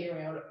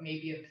figuring out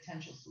maybe a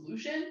potential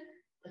solution,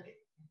 like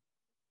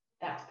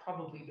that's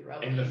probably the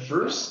route. And the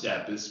first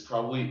step is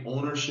probably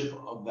ownership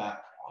of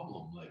that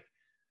problem. Like,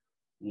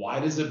 why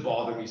does it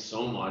bother me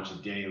so much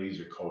if Danny leaves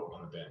her coat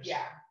on the bench?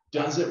 Yeah.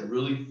 Does it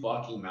really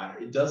fucking matter?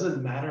 It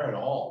doesn't matter at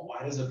all.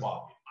 Why does it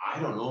bother me? I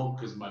don't know,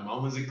 because my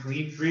mom was a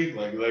clean freak.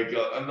 Like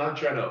I'm not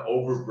trying to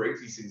over break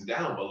these things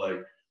down, but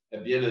like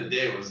at the end of the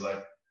day, it was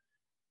like,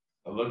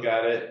 I look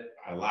at it,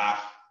 I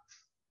laugh.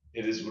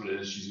 It is what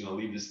it is. She's gonna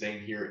leave this thing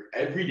here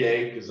every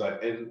day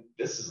and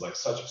this is like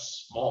such a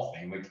small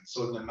thing. Like,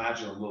 so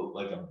imagine a little,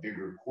 like a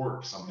bigger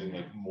quirk, something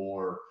like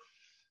more,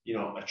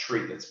 a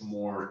trait that's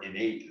more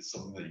innate. It's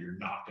something that you're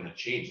not gonna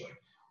change. Like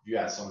if you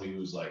have somebody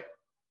who's like,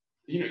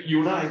 you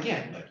and I,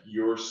 again, like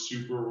you're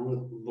super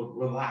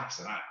relaxed,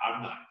 and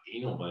I'm not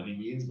anal by any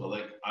means, but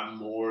like I'm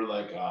more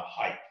like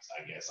hyped,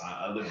 I guess.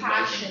 I live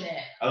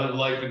passionate. I live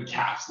life in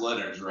caps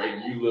letters, right?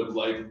 You live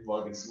life in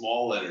fucking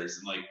small letters,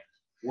 and like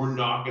we're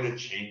not gonna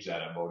change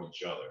that about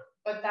each other.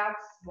 But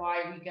that's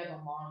why we get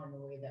along in the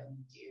way that we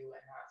do, and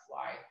that's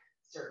why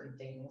certain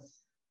things,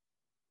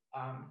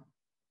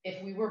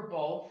 if we were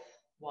both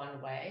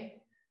one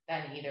way,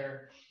 then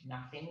either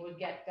nothing would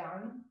get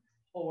done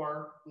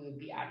or we would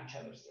be at each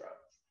other's throats.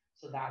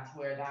 So that's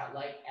where that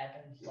like ebb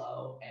and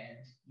flow and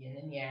yin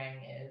and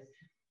yang is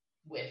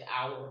with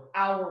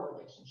our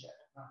relationship.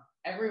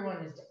 Everyone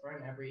is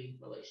different. Every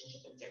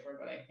relationship is different,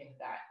 but I think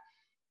that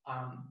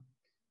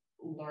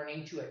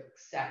learning to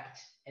accept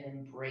and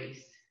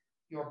embrace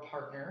your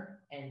partner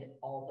and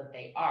all that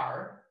they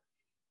are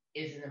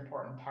is an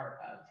important part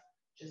of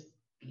just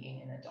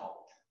being an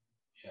adult.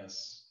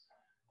 Yes.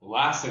 The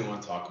last thing I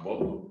want to talk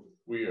about,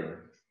 we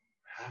are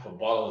half a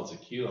bottle of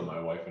tequila, my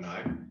wife and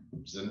I,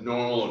 which is a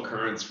normal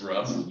occurrence for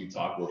us as we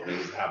talk about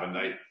things, have a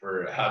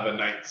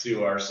night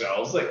to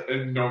ourselves, like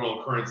a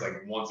normal occurrence,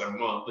 like once a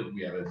month, like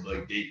we have a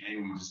like date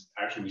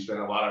night. We spend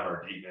a lot of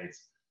our date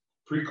nights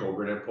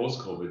pre-COVID and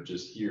post-COVID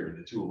just here,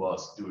 the two of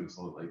us doing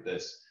something like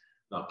this,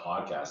 not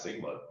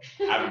podcasting, but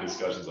having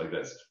discussions like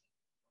this.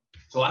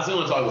 So last thing I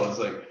want to talk about is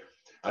like,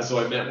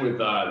 so I met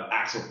with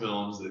Axel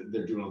Films.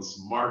 They're doing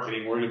some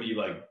marketing. We're going to be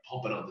like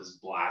pumping out this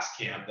blast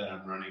camp that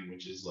I'm running,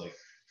 which is like,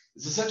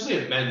 it's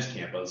essentially a men's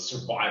camp, a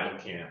survival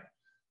camp.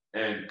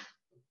 And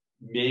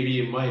maybe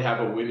it might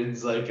have a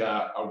women's like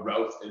a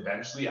route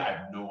eventually. I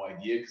have no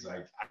idea because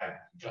I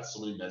got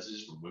so many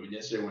messages from women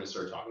yesterday when I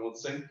started talking about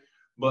this thing.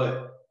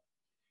 But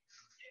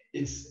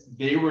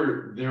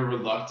they're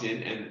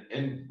reluctant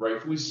and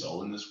rightfully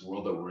so in this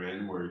world that we're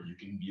in, where you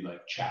can be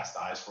like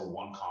chastised for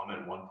one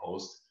comment, one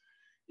post.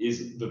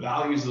 Is the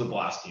values of the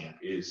blast camp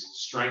is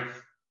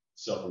strength,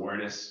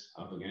 self-awareness.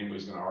 I don't think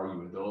anybody's going to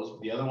argue with those.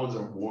 The other ones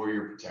are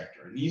warrior,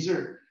 protector, and these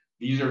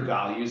are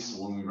values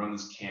when we run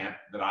this camp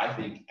that I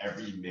think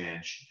every man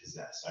should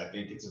possess. I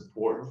think it's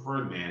important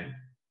for a man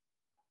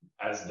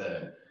as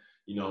the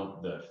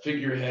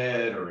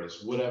figurehead or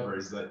as whatever,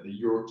 is that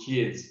your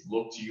kids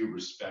look to you,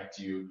 respect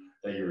you,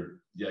 that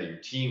your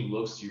team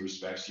looks to you,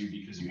 respects you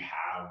because you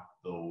have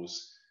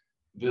those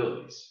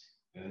abilities.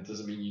 And it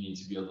doesn't mean you need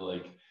to be able to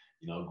like,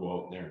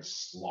 go out there and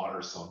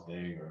slaughter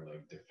something or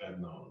like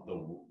defend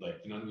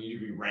you need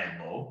to be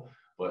Rambo.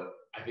 But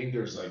I think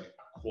there's like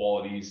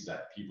qualities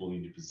that people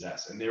need to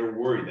possess. And they were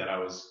worried that I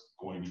was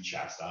going to be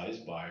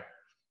chastised by,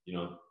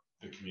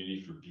 the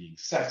community for being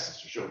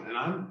sexist or showing. And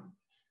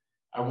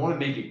I want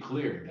to make it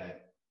clear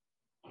that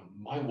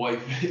my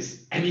wife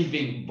is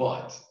anything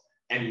but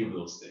any of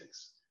those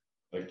things.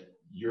 Like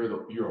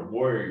you're a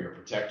warrior, you're a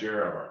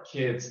protector of our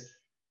kids.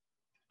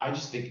 I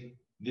just think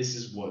this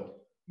is what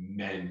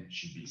men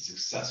should be.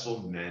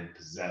 Successful men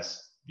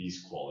possess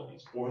these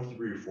qualities, or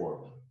 3 or 4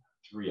 of them,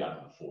 3 out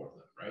of the 4 of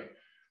them, right?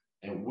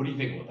 And what do you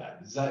think about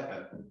that? Is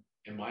that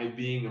am I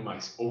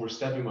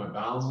overstepping my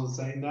bounds when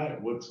saying that?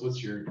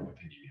 What's your opinion on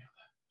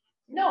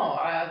that? No,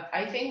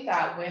 I think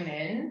that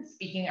women,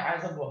 speaking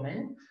as a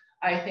woman,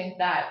 I think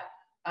that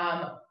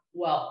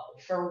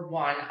for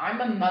one, I'm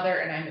a mother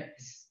and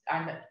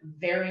I'm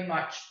very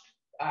much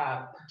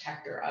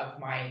protector of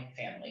my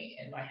family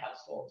and my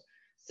household.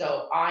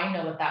 So I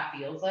know what that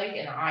feels like,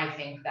 and I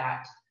think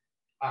that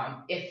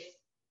if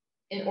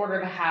in order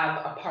to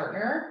have a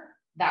partner,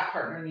 that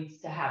partner needs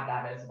to have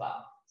that as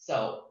well.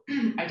 So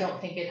I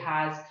don't think it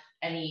has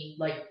any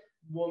like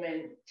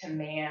woman to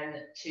man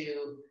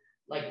to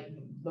like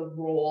the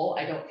role.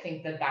 I don't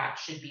think that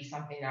should be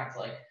something that's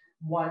like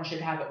one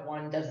should have it,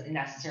 one doesn't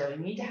necessarily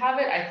need to have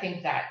it. I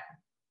think that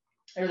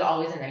there's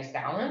always a nice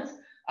balance.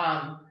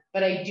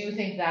 But I do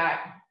think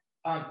that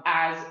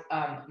as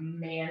a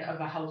man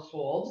of a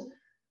household,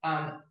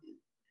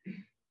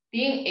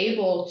 being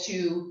able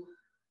to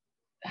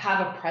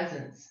have a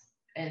presence,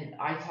 and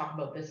I talk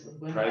about this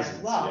with women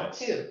as well, yes,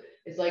 too.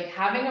 It's like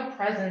having a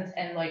presence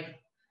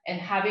and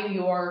having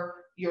your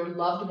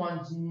loved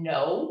ones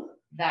know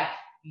that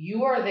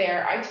you are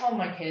there. I tell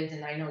my kids,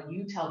 and I know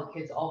you tell the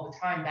kids all the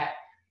time, that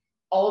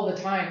all the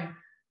time,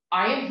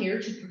 I am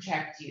here to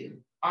protect you.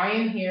 I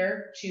am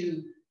here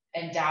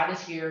and Dad is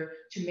here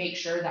to make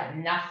sure that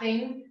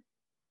nothing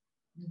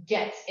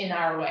gets in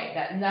our way,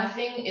 that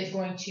nothing is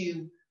going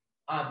to,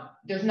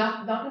 there's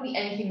not going to be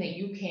anything that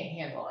you can't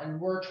handle. And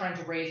we're trying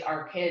to raise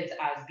our kids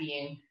as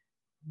being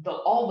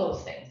all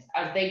those things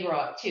as they grow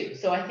up too.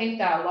 So I think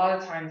that a lot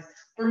of times,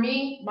 for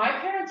me, my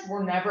parents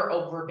were never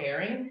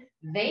overbearing.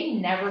 They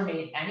never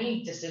made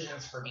any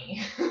decisions for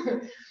me.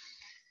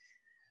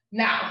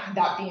 Now,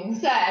 that being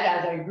said,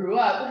 as I grew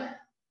up,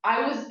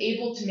 I was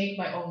able to make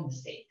my own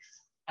mistakes.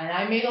 And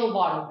I made a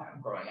lot of them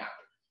growing up.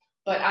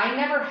 But I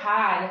never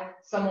had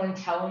someone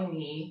telling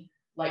me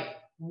like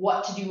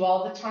what to do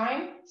all the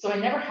time. So I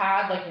never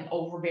had like an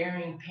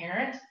overbearing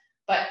parent.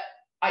 But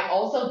I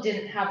also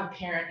didn't have a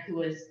parent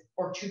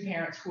or 2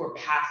 parents who were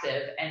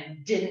passive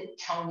and didn't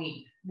tell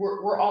me,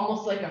 were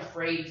almost like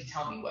afraid to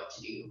tell me what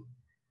to do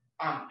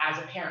as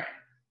a parent.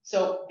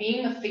 So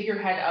being the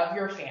figurehead of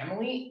your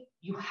family,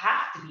 you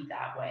have to be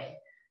that way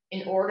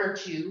in order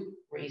to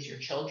raise your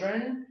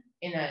children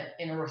in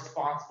a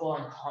responsible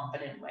and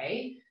confident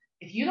way.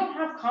 If you don't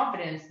have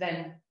confidence,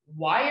 then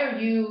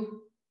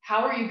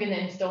how are you going to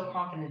instill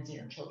confidence in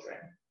your children?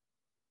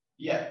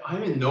 Yeah,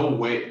 I'm in no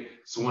way.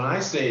 So when I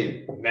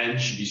say men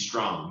should be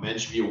strong, men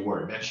should be a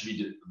warrior, men should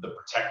be the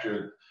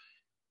protector,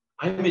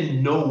 I'm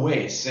in no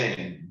way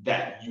saying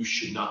that you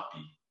should not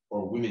be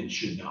or women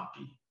should not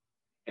be.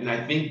 And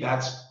I think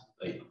that's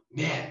like,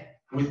 man,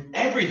 with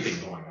everything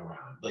going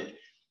around, like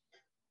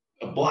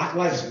Black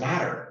Lives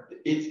Matter,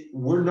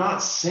 we're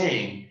not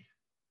saying,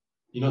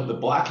 the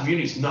Black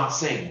community is not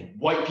saying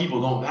white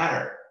people don't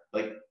matter.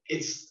 Like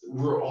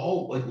we're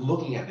all like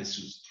looking at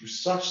this through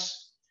such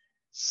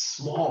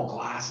small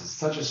glasses,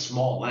 such a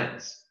small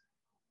lens.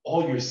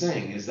 All you're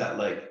saying is that,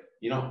 like,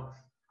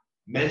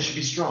 men should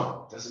be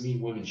strong. Doesn't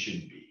mean women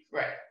shouldn't be.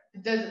 Right.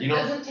 It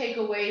doesn't take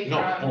away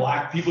from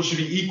black people should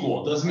be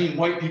equal. Doesn't mean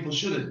white people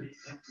shouldn't be.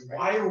 Like,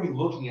 why are we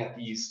looking at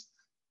these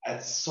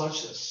at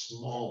such a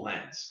small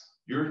lens?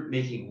 You're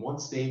making one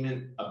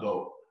statement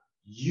about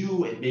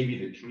you and maybe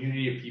the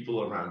community of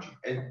people around you.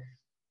 And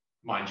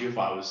mind you, if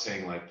I was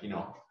saying, like,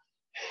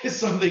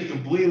 something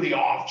completely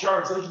off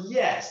charts, like,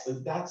 yes,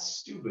 like, that's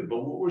stupid.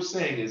 But what we're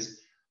saying is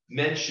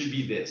men should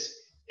be this.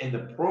 And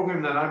the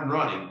program that I'm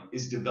running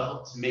is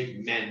developed to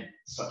make men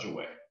such a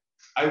way.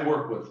 I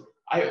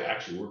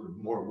actually work with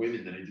more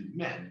women than I do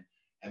men.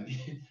 And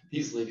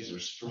these ladies are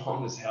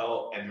strong as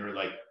hell. And they're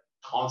like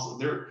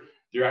constantly,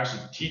 they're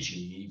actually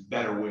teaching me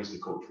better ways to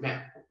coach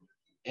men.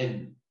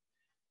 And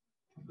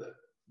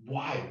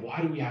why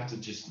do we have to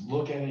just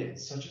look at it in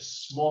such a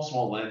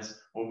small lens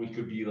when we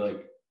could be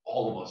like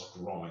all of us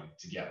growing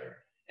together?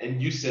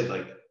 And you said,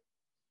 like,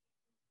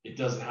 it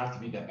doesn't have to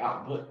be that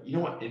bad. But you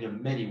know what?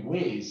 In many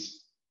ways,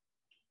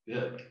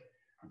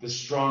 the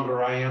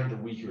stronger I am, the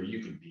weaker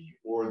you can be.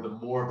 Or the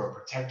more of a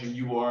protector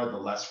you are, the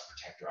less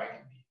protector I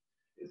can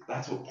be.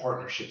 That's what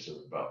partnerships are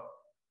about.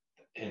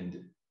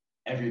 And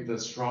the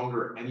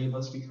stronger any of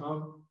us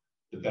become,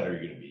 the better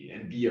you're going to be.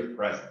 And be a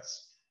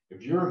presence.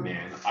 If you're a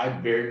man, I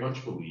very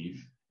much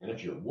believe, and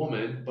if you're a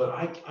woman, but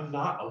I'm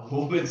not a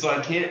woman, so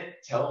I can't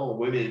tell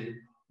women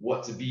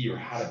what to be or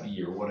how to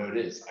be or what it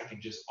is. I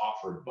can just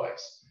offer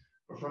advice.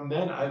 But from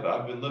men,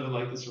 I've been living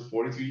like this for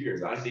 42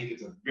 years. I think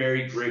it's a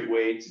very great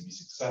way to be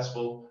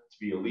successful, to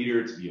be a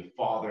leader, to be a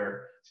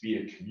father, to be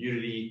a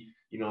community,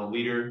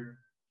 leader,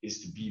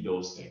 is to be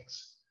those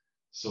things.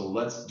 So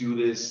let's do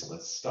this.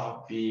 Let's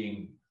stop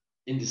being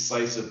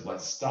indecisive.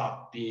 Let's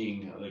stop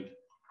being like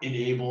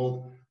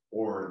enabled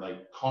or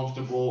like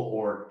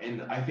comfortable,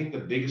 and I think the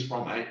biggest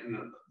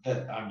problem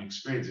that I'm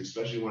experiencing,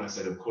 especially when I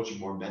said I'm coaching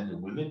more men than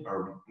women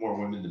or more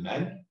women than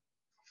men,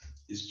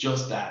 is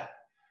just that,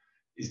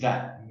 is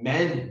that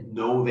men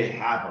know they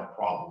have a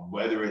problem,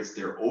 whether it's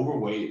they're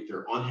overweight,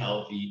 they're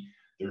unhealthy,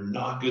 they're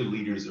not good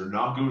leaders, they're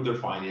not good with their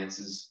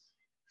finances,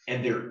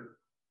 and they're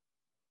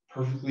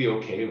perfectly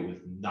okay with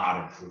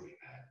not improving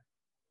that.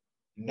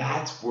 And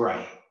that's where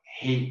I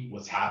hate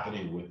what's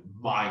happening with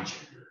my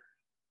gender.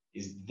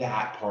 Is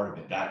that part of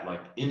it, that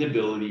like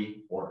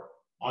inability or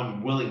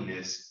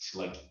unwillingness to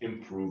like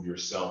improve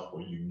yourself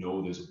when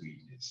there's a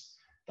weakness.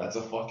 That's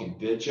a fucking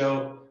bitch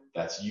out.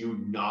 That's you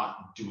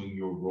not doing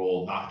your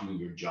role, not doing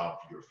your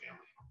job for your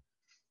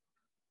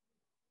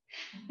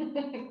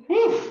family.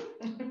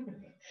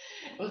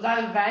 Was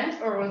that a vent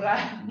or was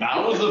that?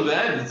 That was a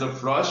vent. It's a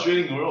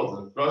frustrating world.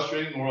 It's a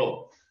frustrating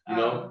world.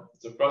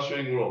 It's a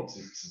frustrating world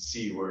to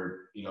see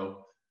where, you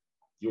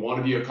want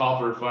to be a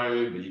cop or a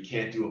fireman, but you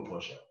can't do a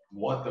push-up.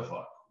 What the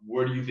fuck?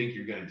 Where do you think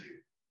you're going to do?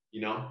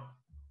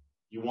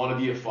 You want to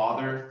be a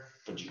father,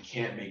 but you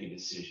can't make a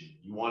decision.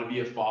 You want to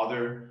be a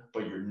father,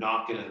 but you're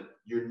not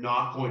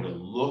going to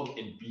look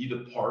and be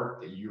the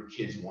part that your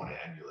kids want to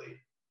emulate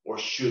or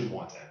should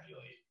want to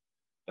emulate.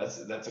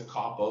 That's a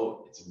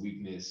cop-out. It's a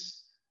weakness.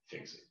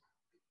 Fix it.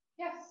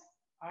 Yes,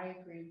 I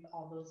agree with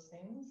all those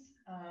things.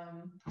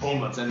 Boom,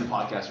 let's end the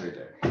podcast right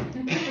there.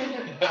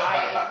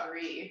 I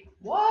agree.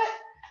 What?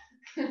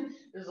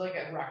 There's like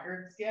a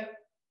record skip.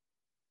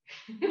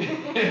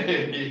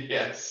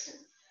 Yes.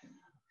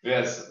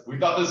 We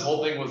thought this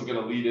whole thing was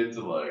gonna lead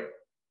into like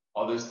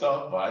other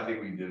stuff, but I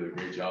think we did a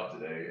great job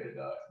today,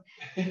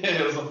 and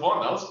it was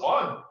fun. That was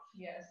fun.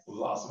 Yes. It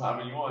was awesome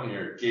having you on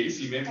here,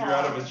 Casey. Maybe you're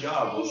out of a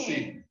job. We'll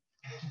see.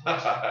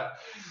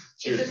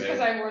 Cheers, it's just because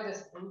I wore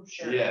this blue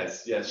shirt.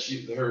 Yes.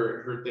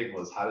 Her thing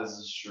was, how does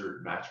this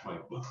shirt match my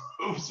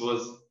boobs?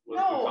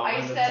 No,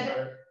 I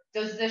said,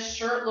 does this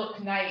shirt look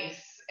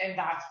nice? And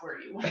that's where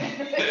you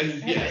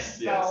went. Yes.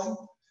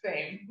 So,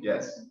 same.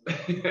 Yes.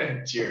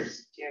 Cheers.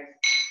 Cheers.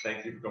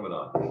 Thank you for coming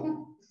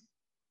on.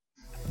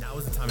 Now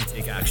is the time to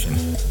take action.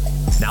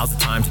 Now's the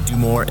time to do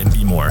more and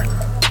be more.